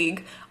this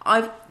week,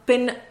 I've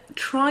been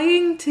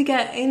trying to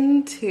get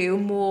into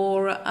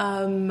more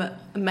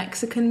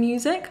Mexican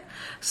music,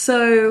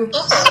 so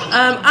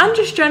and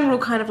just general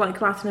kind of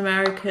Latin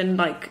American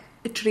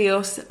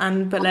trios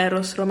and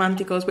boleros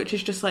románticos, which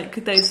is just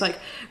those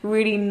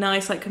really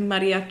nice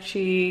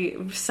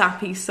mariachi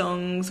sappy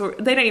songs, or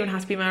they don't even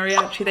have to be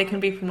mariachi, they can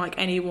be from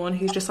anyone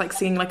who's just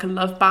singing a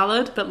love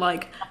ballad but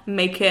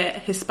make it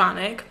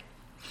Hispanic.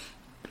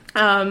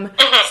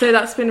 So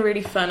that's been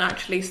really fun,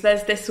 actually. So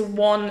there's this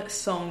one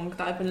song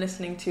that I've been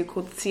listening to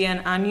called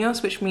Cien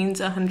Años, which means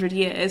 100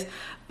 years,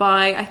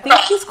 by, I think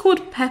he's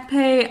called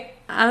Pepe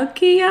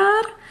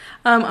Aguilar.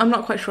 I'm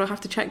not quite sure, I'll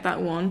have to check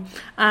that one.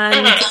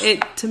 And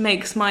it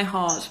makes my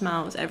heart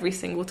melt every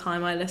single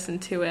time I listen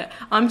to it.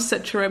 I'm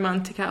such a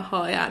romantic at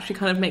heart, it actually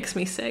kind of makes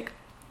me sick.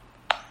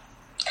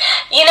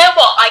 You know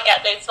what? I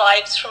get those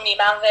vibes from you,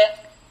 Manvir.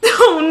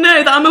 Oh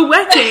no, that I'm a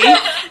wettie!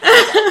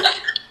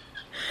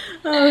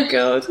 Oh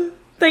god,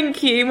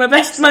 thank you. My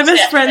best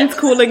friend's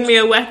calling me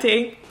a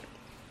wettie.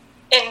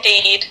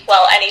 Indeed.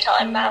 Well,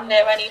 anytime,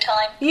 Manvir,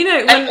 anytime.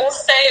 And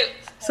also,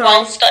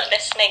 whilst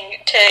listening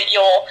to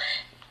your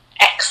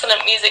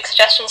excellent music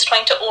suggestions,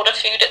 trying to order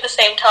food at the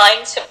same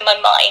time, so my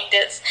mind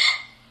is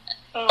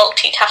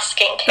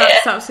multitasking here.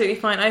 That's absolutely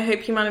fine. I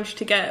hope you manage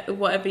to get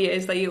whatever it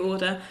is that you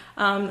order.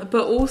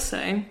 But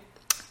also,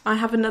 I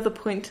have another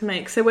point to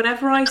make. So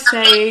whenever I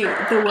say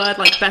the word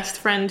best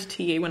friend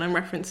to you when I'm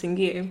referencing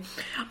you,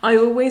 I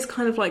always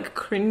kind of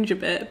cringe a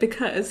bit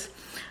because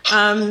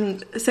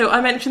so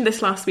I mentioned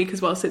this last week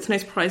as well, so it's no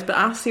surprise, but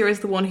Asia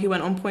is the one who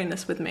went on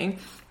Pointless with me,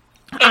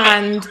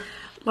 and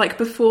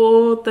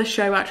before the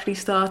show actually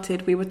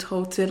started, we were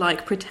told to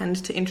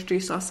pretend to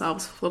introduce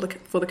ourselves for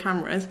the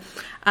cameras,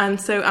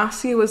 and so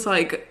Asia was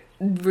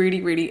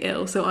really, really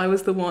ill, so I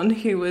was the one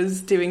who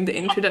was doing the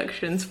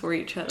introductions for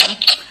each other.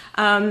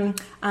 And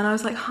I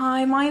was like,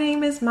 hi, my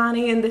name is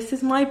Manny and this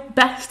is my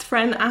best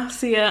friend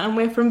Asia and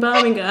we're from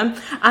Birmingham.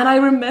 And I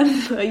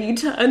remember you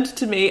turned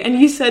to me and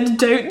you said,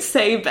 don't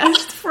say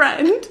best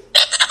friend. And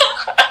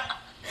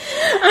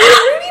it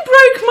really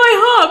broke my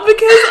heart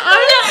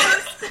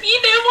because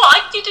you know what,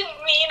 I didn't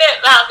mean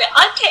it that way.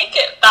 I take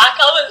it back,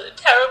 I was a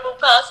terrible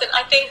person.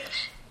 I think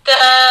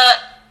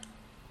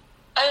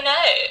oh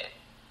no,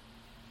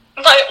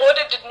 my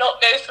order did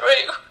not go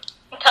through.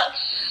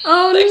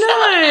 Oh So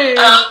no!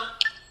 sad.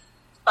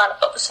 Man,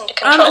 I've got this under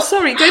control.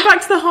 Sorry, go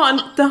back to the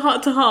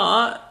heart to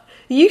heart.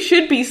 You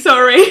should be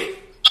sorry.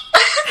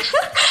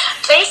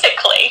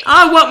 Basically,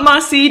 I want my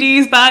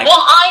CDs back.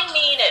 what I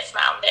mean is,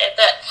 Mandir,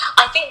 that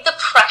I think the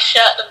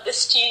pressure of the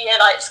studio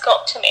lights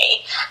got to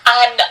me,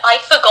 and I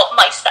forgot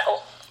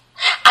myself,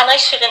 and I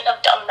shouldn't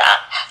have done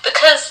that,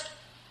 because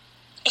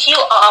you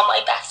are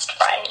my best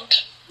friend.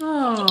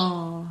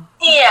 Oh.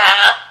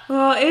 Yeah.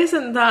 Well,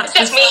 isn't that It's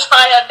just me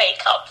trying to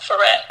make up for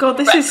it. God,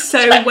 this is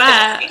so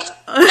wet.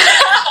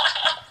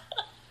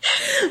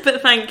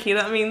 But thank you,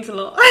 that means a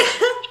lot.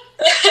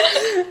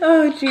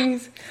 Oh,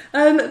 jeez.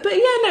 But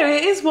yeah, no,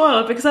 it is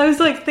wild, because I was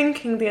like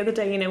thinking the other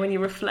day, you know, when you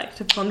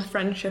reflect upon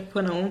friendship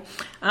and all,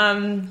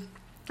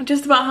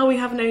 just about how we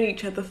have known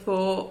each other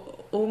for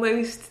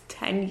almost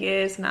 10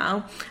 years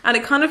now, and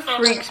it kind of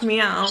freaked me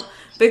out,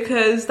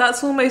 because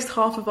that's almost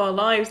half of our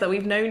lives that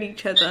we've known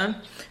each other.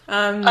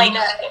 I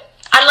know.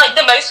 And like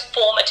the most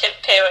formative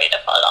period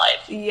of our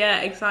lives. Yeah,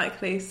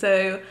 exactly.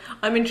 So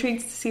I'm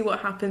intrigued to see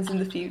what happens in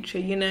the future,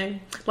 you know?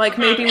 Like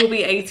maybe we'll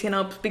be 80 and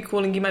I'll be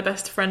calling you my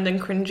best friend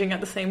and cringing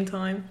at the same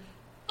time.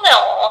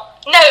 No,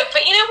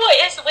 but you know what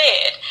is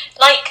weird?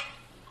 Like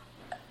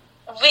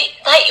we've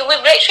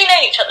literally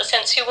known each other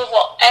since we were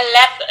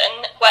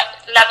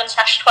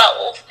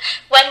 11/12,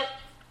 when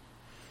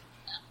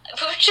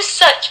we were just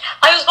such.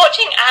 I was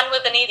watching Anne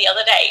with an E the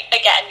other day.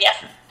 Again,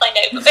 yes, I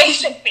know, but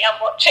basically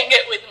I'm watching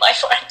it with my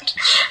friend,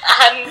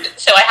 and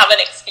so I have an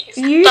excuse.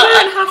 You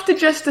don't have to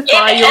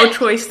justify your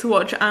choice to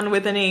watch Anne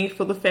with an E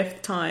for the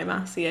 5th time,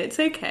 Assia. It's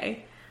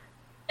okay.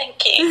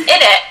 Thank you. In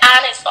it,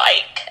 Anne is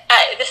like,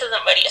 this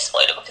isn't really a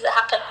spoiler because it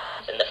happened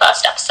in the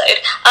first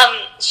episode.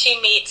 She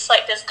meets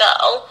like this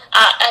girl,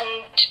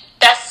 and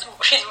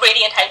she's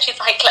really intense. She's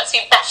like, let's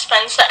be best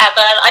friends forever.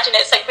 And I don't know,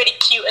 it's like really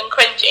cute and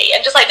cringy,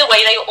 and just like the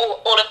way they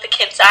all of the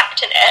kids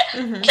act in it,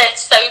 they're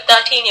so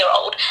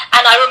 13-year-old.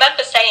 And I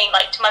remember saying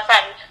like to my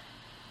friend,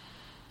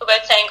 we're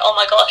both saying, oh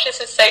my gosh, this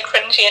is so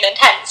cringy and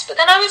intense. But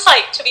then I was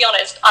like, to be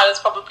honest, I was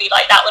probably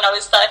like that when I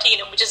was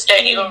 13, and we just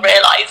don't even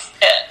realise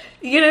it.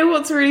 You know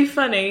what's really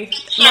funny?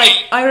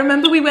 Like, I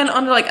remember we went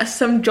on like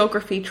some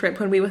geography trip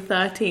when we were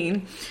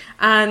 13,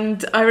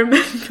 and I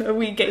remember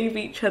we gave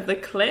each other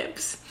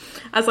clips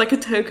as like a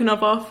token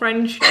of our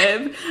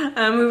friendship,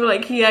 and we were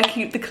like, yeah,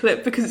 keep the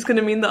clip because it's going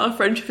to mean that our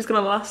friendship is going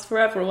to last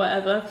forever or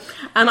whatever.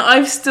 And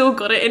I've still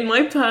got it in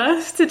my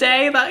purse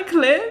today, that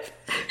clip.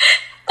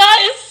 That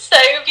is so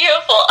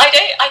beautiful. I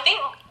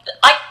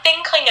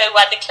think I know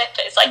where the clip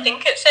is. I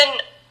think it's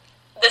in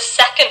the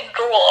second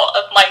drawer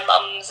of my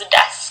mum's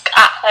desk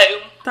at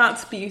home.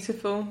 That's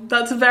beautiful.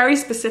 That's very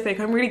specific.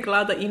 I'm really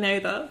glad that you know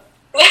that.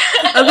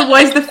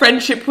 Otherwise the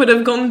friendship would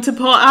have gone to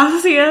pot,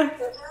 Assia.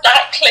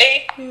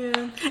 Exactly.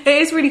 Yeah. It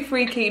is really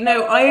freaky.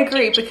 No, I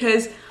agree,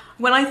 because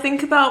when I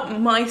think about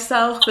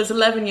myself as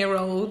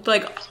 11-year-old,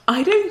 like,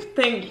 I don't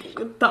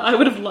think that I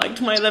would have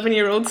liked my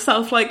 11-year-old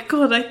self. Like,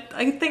 God,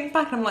 I think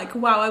back and I'm like,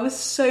 wow, I was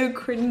so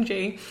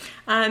cringy.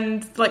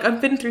 And, like, I've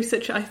been through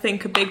such, I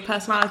think, a big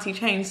personality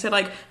change. So,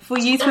 like, for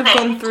you to have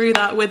gone through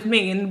that with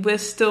me, and we're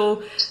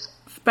still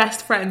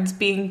best friends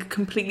being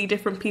completely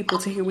different people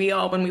to who we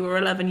are when we were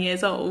 11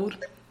 years old.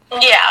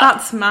 Yeah.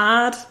 That's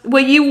mad. Were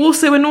you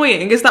also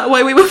annoying? Is that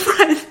why we were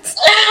friends?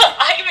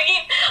 I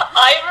mean,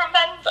 I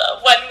remember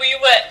when we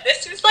were,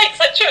 this was like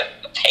such a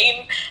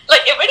pain,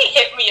 like it really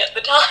hit me at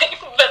the time,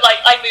 but like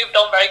I moved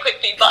on very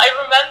quickly. But I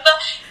remember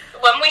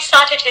when we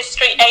started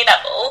history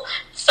A-level,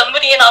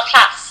 somebody in our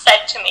class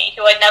said to me,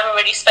 who I'd never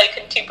really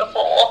spoken to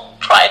before,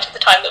 prior to the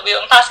time that we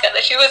were in class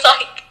together, she was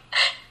like,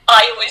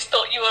 I always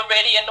thought you were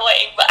really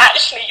annoying, but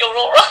actually you're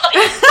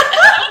alright.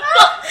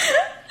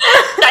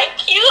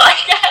 Thank you, I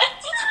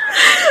guess.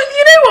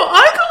 You know what?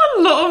 I got a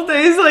lot of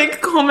those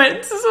like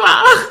comments as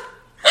well.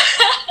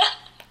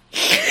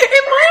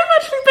 It might have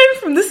actually been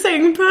from the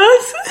same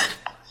person.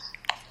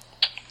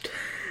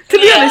 To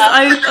be honest,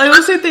 I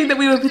also think that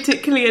we were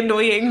particularly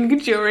annoying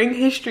during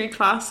history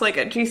class, like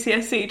at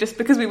GCSE, just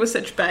because we were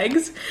such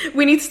begs.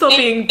 We need to stop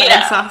being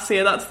begs,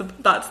 Assia.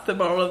 That's the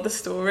moral of the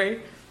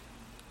story.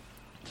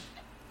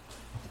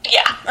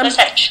 Yeah,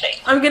 essentially.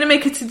 I'm going to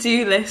make a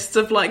to-do list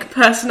of, like,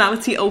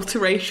 personality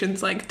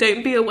alterations. Like,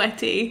 don't be a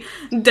wetty,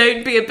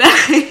 don't be a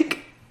bag.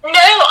 No,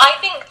 I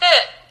think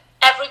that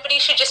everybody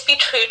should just be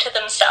true to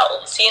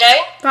themselves, you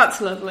know?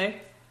 That's lovely.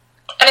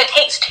 And it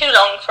takes too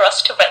long for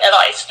us to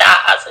realise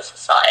that as a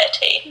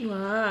society.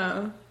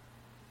 Wow.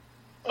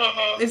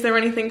 Mm-hmm. Is there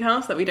anything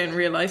else that we don't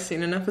realise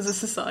soon enough as a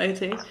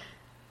society?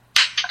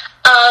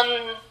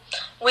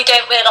 We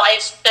don't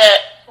realise that...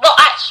 Well,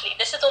 actually,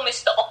 this is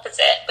almost the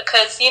opposite,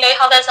 because you know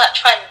how there's that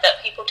trend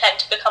that people tend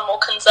to become more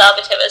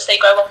conservative as they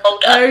grow up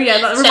older? Oh,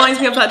 yeah, that reminds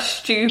me of that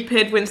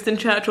stupid Winston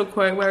Churchill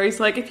quote where he's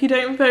like, if you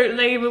don't vote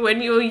Labour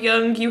when you're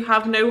young, you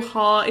have no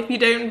heart. If you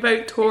don't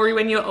vote Tory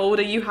when you're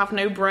older, you have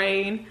no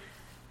brain.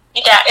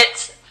 Yeah,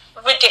 it's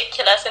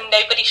ridiculous, and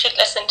nobody should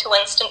listen to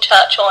Winston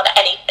Churchill on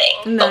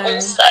anything. No. But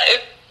also,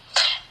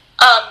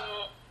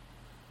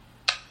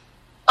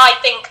 I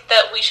think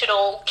that we should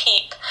all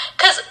keep...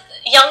 Because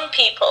young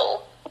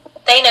people...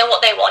 They know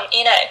what they want,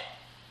 you know.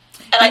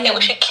 And I think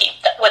we should keep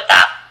with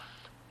that.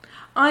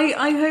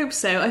 I hope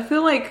so. I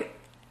feel like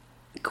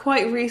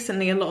quite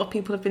recently a lot of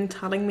people have been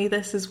telling me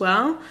this as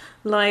well.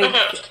 Like,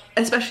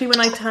 especially when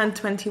I turned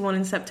 21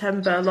 in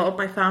September, a lot of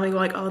my family were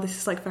like, oh, this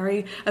is like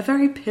a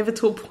very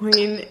pivotal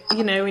point,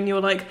 you know, in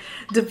your like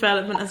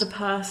development as a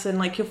person.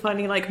 Like, you're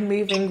finally like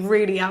moving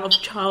really out of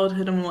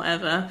childhood and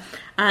whatever.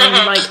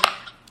 And like,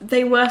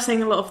 they were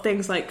saying a lot of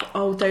things like,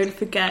 oh, don't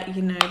forget,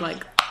 you know,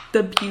 like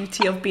the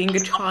beauty of being a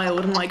child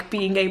and like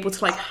being able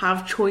to like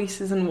have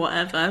choices and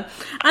whatever.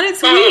 And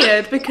it's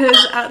weird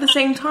because at the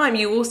same time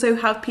you also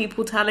have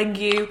people telling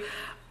you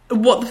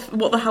what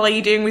the hell are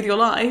you doing with your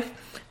life,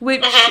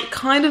 which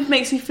kind of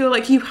makes you feel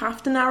like you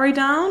have to narrow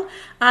down.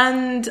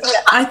 And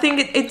I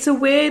think it's a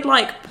weird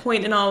like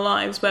point in our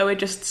lives where we're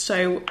just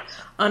so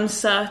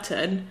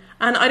uncertain.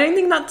 And I don't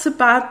think that's a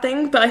bad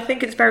thing, but I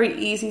think it's very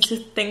easy to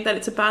think that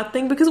it's a bad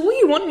thing because all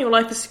you want in your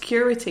life is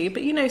security.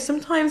 But you know,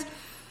 sometimes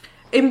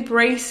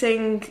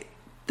embracing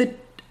the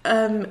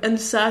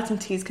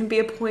uncertainties can be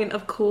a point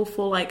of call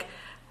for like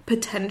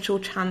potential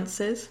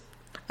chances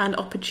and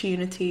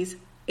opportunities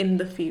in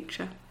the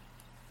future.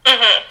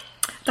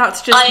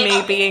 That's just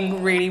me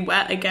being really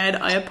wet again.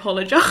 I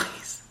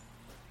apologise.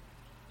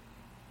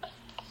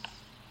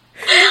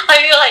 I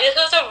feel like this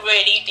was a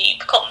really deep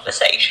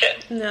conversation.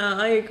 No,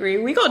 I agree.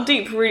 We got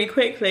deep really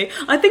quickly.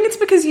 I think it's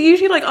because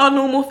usually like our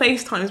normal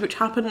FaceTimes, which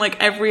happen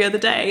like every other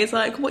day, is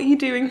like, what are you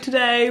doing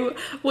today?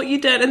 What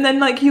you did? And then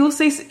like you'll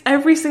say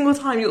every single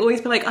time, you'll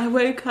always be like, I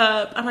woke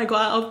up and I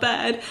got out of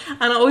bed.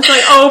 And I was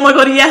like, oh my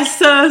god, yes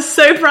sir,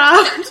 so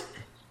proud.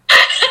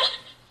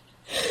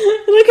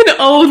 Like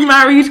an old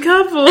married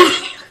couple.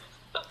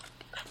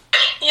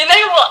 You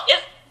know what?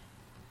 It's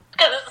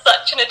because it's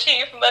such an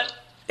achievement.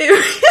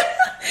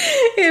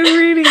 It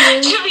really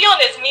is. To be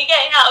honest, me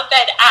getting out of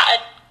bed at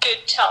a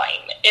good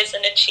time is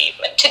an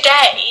achievement.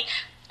 Today,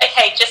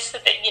 okay, just so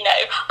that you know,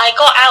 I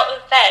got out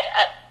of bed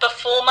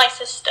before my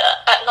sister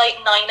at like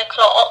 9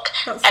 o'clock.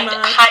 That's and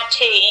mad. had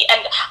tea,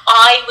 and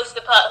I was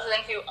the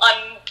person who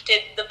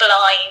undid the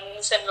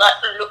blinds and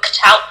like looked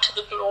out to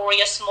the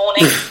glorious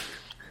morning.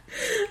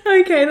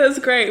 Okay, that's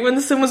great. When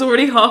the sun was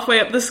already halfway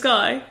up the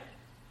sky.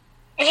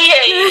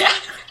 Yeah.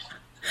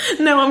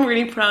 No, I'm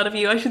really proud of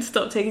you. I should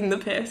stop taking the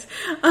piss.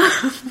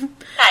 Thanks.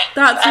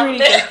 That's really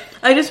good.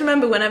 I just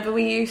remember whenever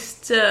we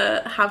used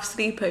to have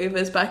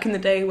sleepovers back in the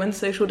day when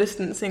social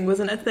distancing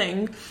wasn't a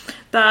thing,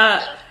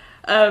 that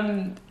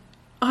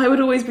I would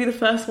always be the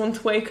first one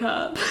to wake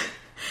up.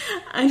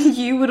 And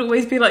you would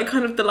always be like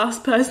kind of the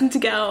last person to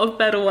get out of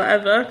bed or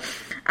whatever.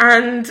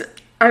 And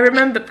I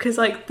remember because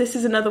like this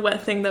is another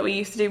wet thing that we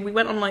used to do. We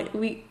went on like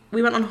we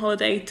went on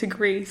holiday to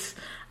Greece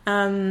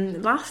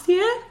last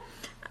year.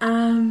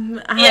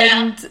 And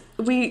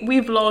we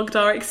vlogged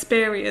our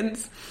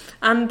experience,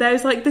 and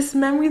there's like this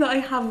memory that I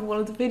have of one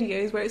of the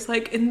videos where it's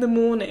like in the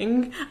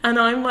morning and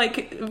I'm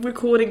like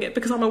recording it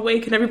because I'm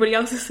awake and everybody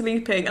else is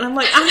sleeping, and I'm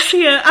like,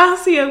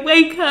 Asia,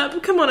 wake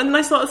up, come on. And then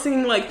I started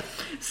singing like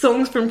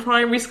songs from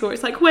primary school.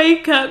 It's like,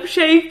 wake up,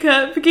 shake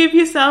up, forgive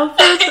yourself,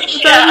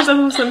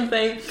 or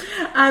something.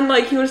 And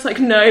like you're just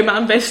like, no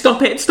man,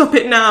 stop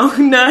it now.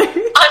 No,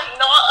 I'm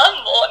not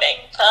a morning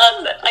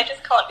person. I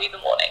just can't do the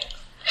mornings.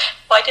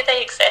 Why do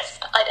they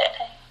exist? I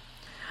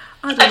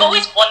don't know. I've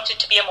always wanted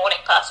to be a morning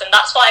person.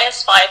 That's what I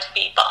aspire to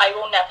be, but I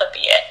will never be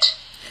it.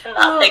 And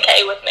that's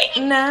okay with me.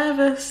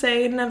 Never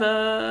say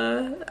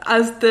never,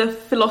 as the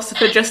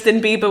philosopher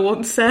Justin Bieber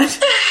once said.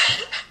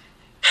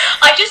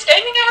 I just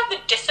don't think I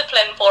have the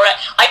discipline for it.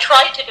 I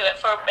tried to do it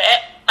for a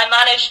bit. I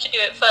managed to do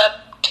it for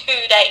 2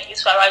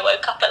 days where I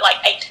woke up at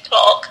like 8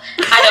 o'clock.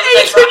 And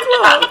I was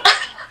 8 o'clock?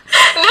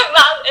 Look,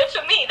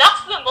 for me,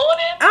 that's the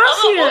morning. I'm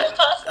a morning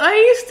person. I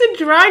used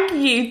to drag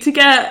you to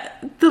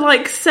get the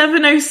like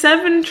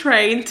 7:07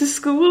 train to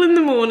school in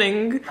the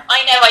morning.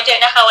 I know, I don't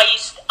know how I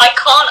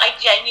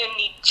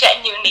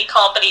genuinely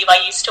can't believe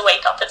I used to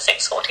wake up at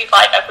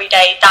 6:45 every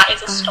day. That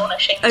is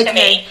astonishing to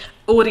me.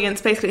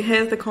 Audience, basically,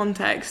 here's the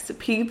context.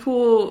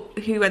 People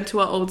who went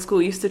to our old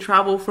school used to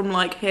travel from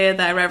like here,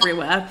 there,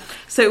 everywhere.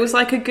 So it was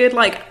like a good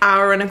like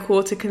hour and a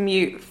quarter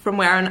commute from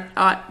where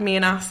me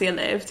and Asia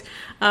lived.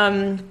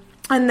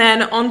 And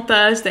then on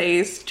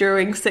Thursdays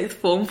during sixth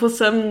form, for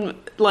some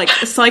like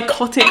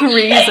psychotic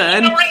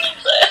reason,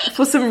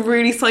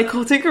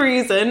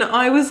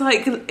 I was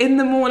like in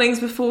the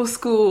mornings before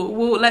school,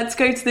 well, let's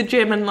go to the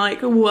gym and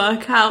like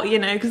work out, you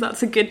know, because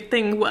that's a good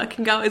thing.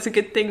 Working out is a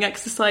good thing.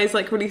 Exercise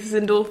like releases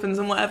endorphins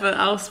and whatever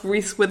else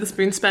Reese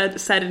Witherspoon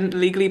said in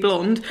Legally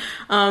Blonde.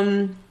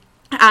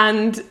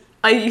 And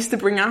I used to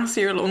bring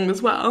Asia along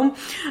as well,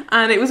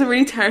 and it was a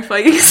really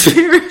terrifying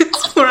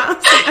experience for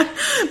Asia,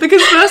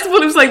 because first of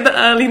all it was like the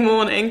early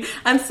morning,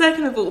 and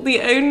second of all the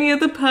only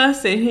other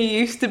person who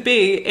used to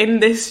be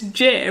in this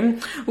gym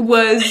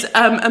was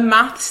a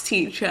maths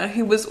teacher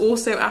who was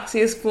also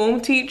Asia's form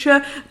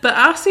teacher, but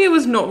Asia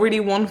was not really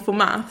one for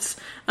maths,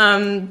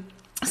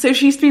 so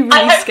she used to be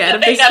really scared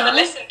of this guy. I hope they never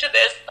listen to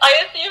this.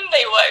 I assume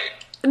they won't.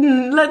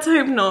 Let's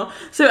hope not.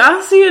 So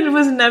Asian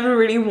was never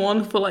really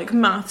one for like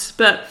maths,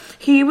 but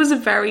he was a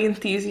very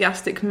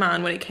enthusiastic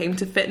man when it came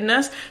to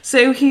fitness.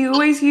 So he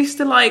always used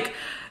to like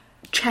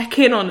check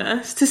in on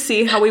us to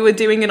see how we were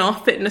doing in our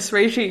fitness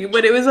regime,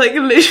 but it was like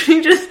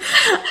literally just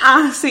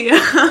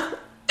Asia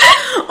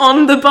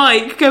on the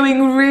bike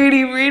going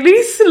really,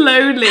 really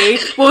slowly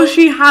while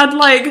she had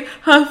like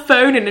her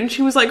phone in and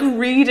she was like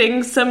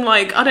reading some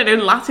like, I don't know,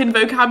 Latin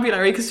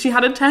vocabulary because she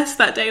had a test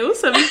that day or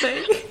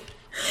something.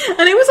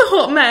 And it was a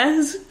hot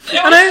mess. It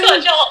was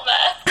such a hot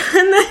mess.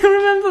 And I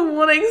remember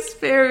one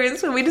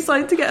experience when we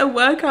decided to get a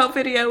workout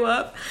video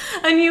up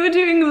and you were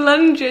doing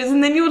lunges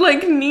and then your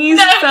like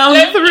knees fell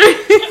through.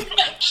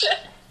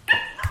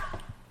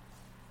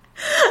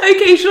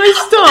 Okay, should I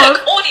stop?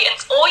 Look,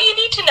 audience, all you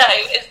need to know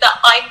is that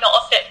I'm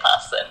not a fit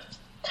person.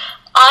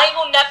 I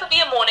will never be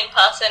a morning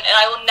person and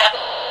I will never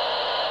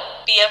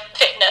be a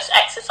fitness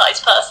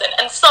exercise person,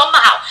 and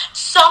somehow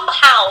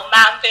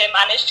Manveer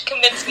managed to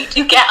convince me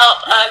to get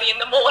up early in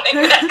the morning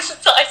and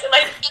exercise, and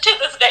I to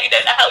this day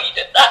don't know how you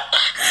did that.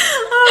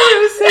 Oh, it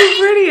was so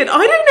brilliant.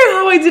 I don't know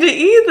how I did it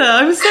either.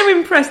 I was so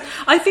impressed.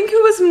 I think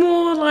it was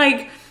more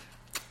like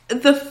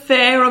the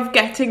fear of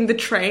getting the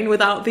train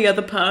without the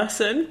other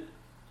person.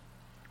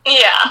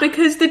 Yeah.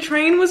 Because the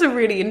train was a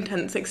really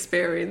intense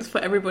experience for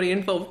everybody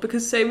involved,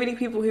 because so many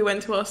people who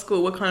went to our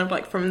school were kind of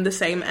like from the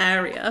same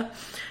area.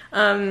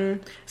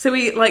 So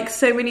we, like,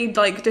 so many,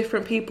 like,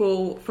 different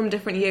people from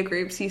different year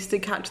groups used to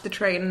catch the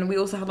train, and we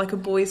also had, like, a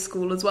boys'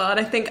 school as well. And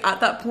I think at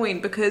that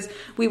point, because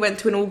we went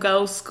to an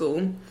all-girls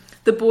school,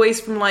 the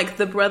boys from, like,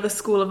 the brother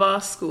school of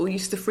our school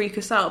used to freak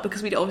us out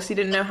because we obviously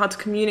didn't know how to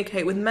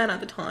communicate with men at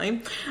the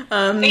time.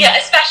 Yeah,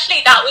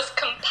 especially that was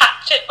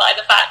compacted by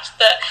the fact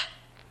that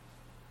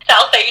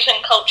South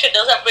Asian culture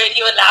doesn't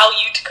really allow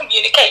you to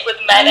communicate with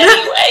men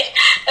anyway.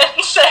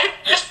 And so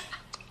just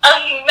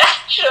a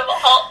mesh of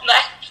hot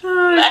mess.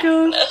 Oh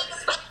god,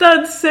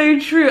 that's so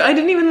true. I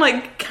didn't even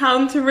like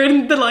counter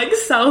in the like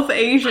South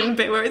Asian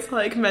bit where it's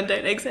like men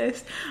don't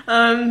exist.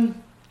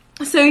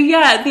 So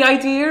yeah, the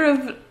idea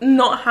of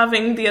not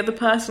having the other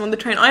person on the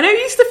train, I know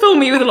used to fill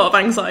me with a lot of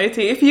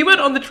anxiety. If you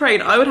went on the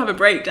train, I would have a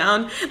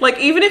breakdown. Like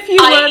even if you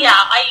weren't... Yeah,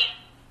 I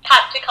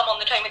had to come on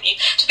the train with you.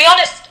 To be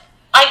honest,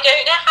 I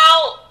don't know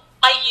how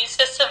I used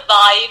to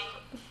survive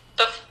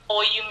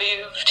before you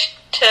moved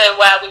to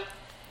where we were.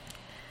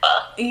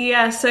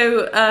 Yeah,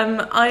 so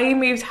I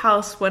moved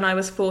house when I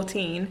was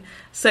 14.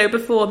 So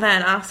before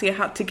then, Asia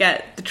had to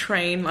get the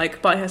train,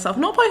 like, by herself.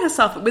 Not by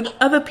herself, but with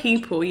other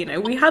people, you know.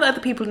 We had other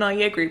people in our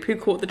year group who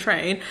caught the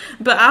train.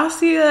 But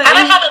Asia... And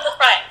I had other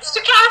friends. To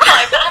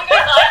clarify, but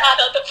I had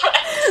other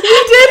friends. We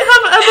did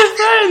have other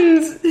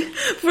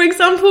friends. For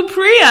example,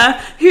 Priya,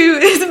 who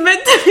is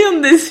meant to be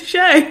on this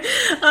show. Instead,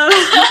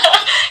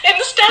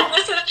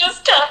 this has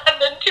just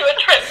turned into a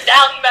trip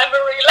down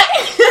memory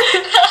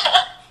lane.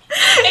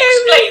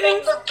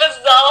 Explaining the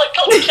bizarre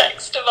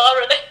context of our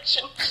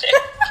relationship.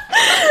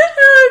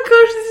 Oh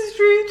gosh, this is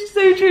true, it's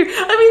so true.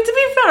 I mean, to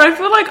be fair, I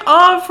feel like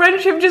our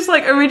friendship just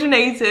like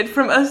originated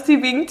from us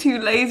two being too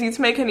lazy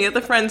to make any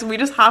other friends, and we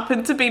just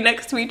happened to be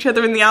next to each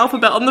other in the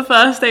alphabet on the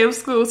first day of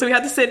school, so we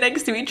had to sit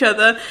next to each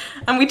other,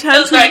 and we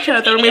turned to each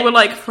other and we were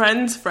like,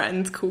 friends,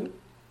 cool.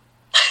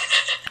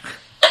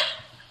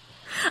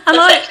 And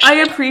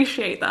I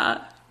appreciate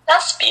that.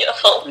 That's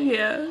beautiful.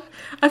 Yeah.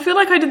 I feel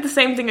like I did the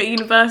same thing at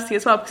university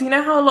as well, because you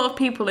know how a lot of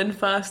people in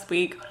first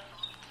week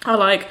are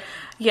like,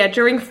 yeah,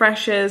 during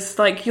freshers,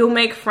 like, you'll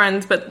make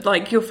friends, but,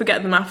 like, you'll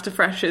forget them after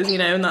freshers, you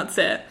know, and that's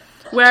it.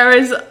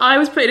 Whereas I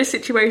was put in a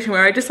situation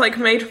where I just, like,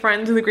 made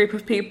friends with a group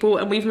of people,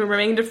 and we've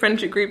remained a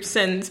friendship group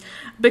since,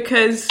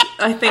 because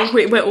I think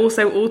we're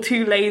also all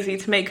too lazy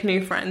to make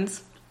new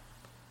friends.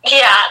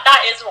 Yeah,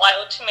 that is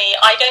wild to me.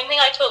 I don't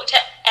think I talked to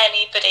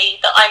anybody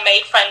that I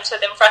made friends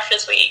with in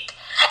Freshers Week,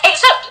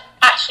 except,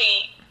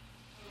 actually...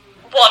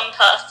 one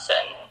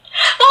person.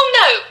 Well,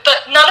 no,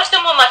 but none of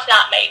them were my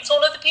flatmates.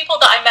 All of the people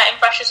that I met in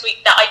Freshers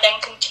Week that I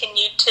then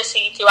continued to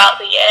see throughout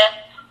the year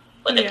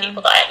were the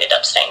people that I ended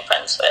up staying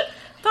friends with.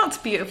 That's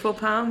beautiful,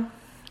 Pam.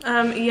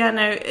 Yeah,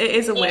 no, it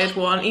is a weird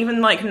one.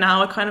 Even, like,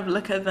 now I kind of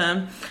look at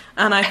them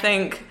and I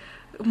think,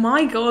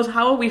 my God,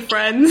 how are we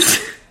friends?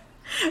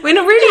 in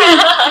a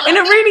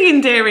really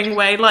endearing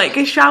way. Like,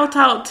 a shout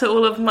out to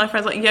all of my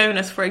friends, like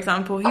Jonas, for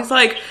example. He's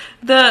like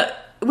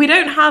we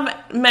don't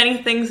have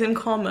many things in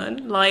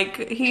common.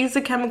 Like, he's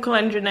a chemical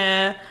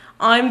engineer,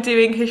 I'm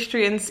doing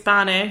history and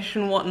Spanish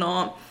and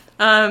whatnot.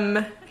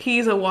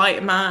 He's a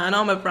white man,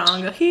 I'm a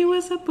brown girl. He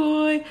was a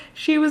boy,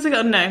 she was a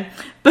girl. No.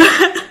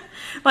 But,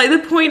 like, the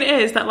point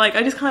is that, like,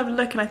 I just kind of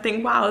look and I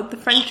think, wow, the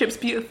friendship's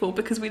beautiful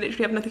because we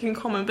literally have nothing in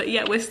common, but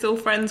yet we're still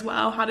friends.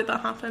 Wow, how did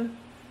that happen?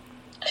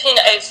 Who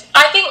knows?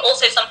 I think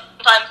also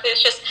sometimes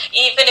it's just,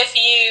 even if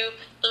you,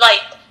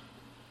 like...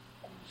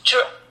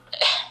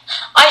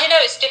 I don't know,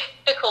 it's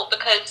difficult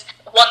because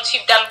once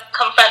you've then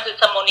become friends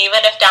with someone, even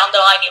if down the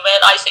line you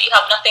realise that you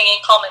have nothing in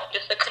common,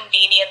 just the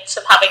convenience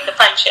of having the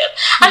friendship.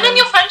 And then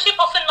your friendship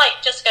often, like,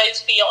 just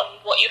goes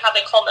beyond what you have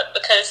in common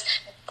because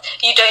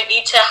you don't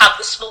need to have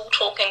the small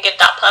talk and give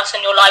that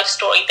person your life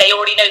story. They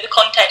already know the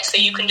context, so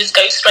you can just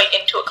go straight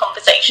into a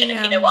conversation,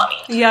 if you know what I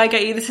mean. Yeah, I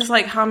get you. This is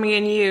like how me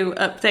and you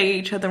update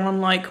each other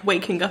on like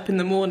waking up in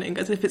the morning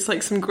as if it's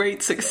like some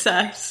great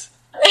success.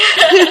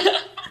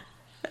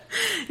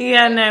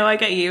 Yeah, no, I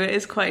get you. It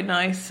is quite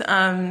nice.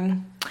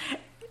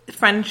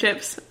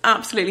 Friendships,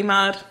 absolutely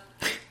mad.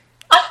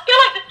 I feel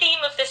like the theme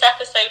of this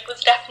episode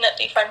was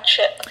definitely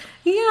friendship.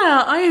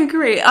 Yeah, I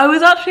agree. I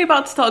was actually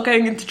about to start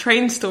going into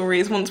train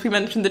stories once we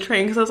mentioned the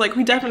train, because I was like,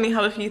 we definitely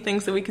have a few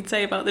things that we could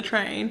say about the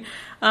train.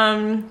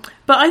 But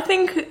I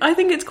think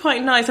it's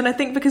quite nice, and I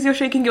think because you're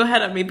shaking your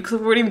head at me because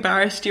I've already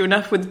embarrassed you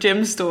enough with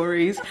gym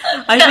stories. There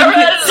are a lot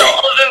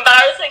of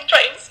embarrassing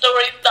train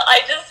stories that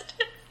I just...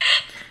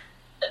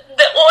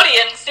 The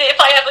audience, if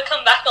I ever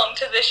come back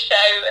onto this show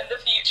in the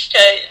future,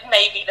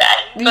 maybe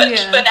then. But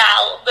for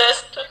now, the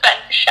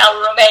suspense shall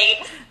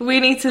remain. We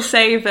need to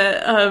save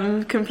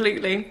it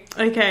completely.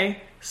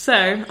 Okay,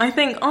 so I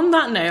think on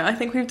that note, I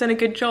think we've done a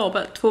good job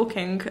at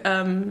talking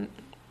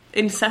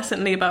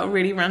incessantly about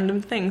really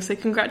random things. So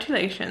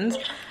congratulations.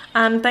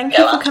 And thank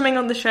you for coming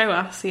on the show,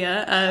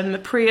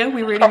 Assia. Priya,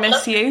 we really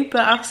miss you,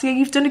 but Assia,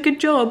 you've done a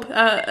good job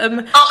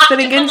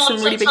filling in some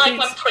really big beats. I'll have to come on sometime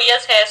when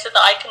Priya's here so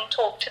that I can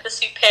talk to the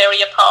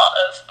superior part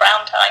of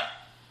Brown Time.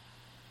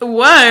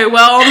 Whoa,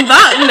 well, on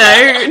that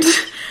note,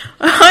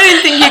 I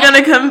don't think you're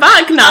going to come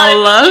back now,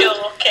 I'm love.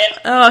 joking.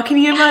 Oh, can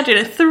you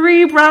imagine?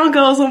 3 brown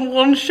girls on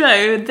one show.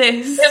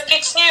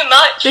 It's too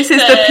much. This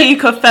is the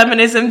peak of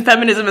feminism.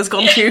 Feminism has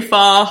gone too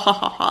far. Ha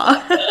ha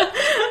ha.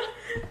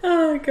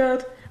 Oh,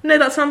 God. No,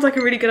 that sounds like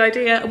a really good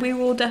idea. We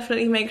will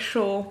definitely make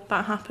sure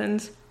that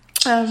happens.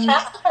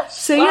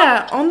 So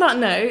yeah, on that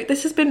note,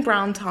 this has been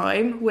Brown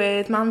Time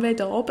with Manve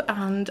Dob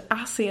and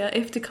Assia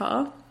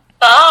Iftikhar.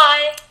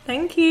 Bye.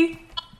 Thank you.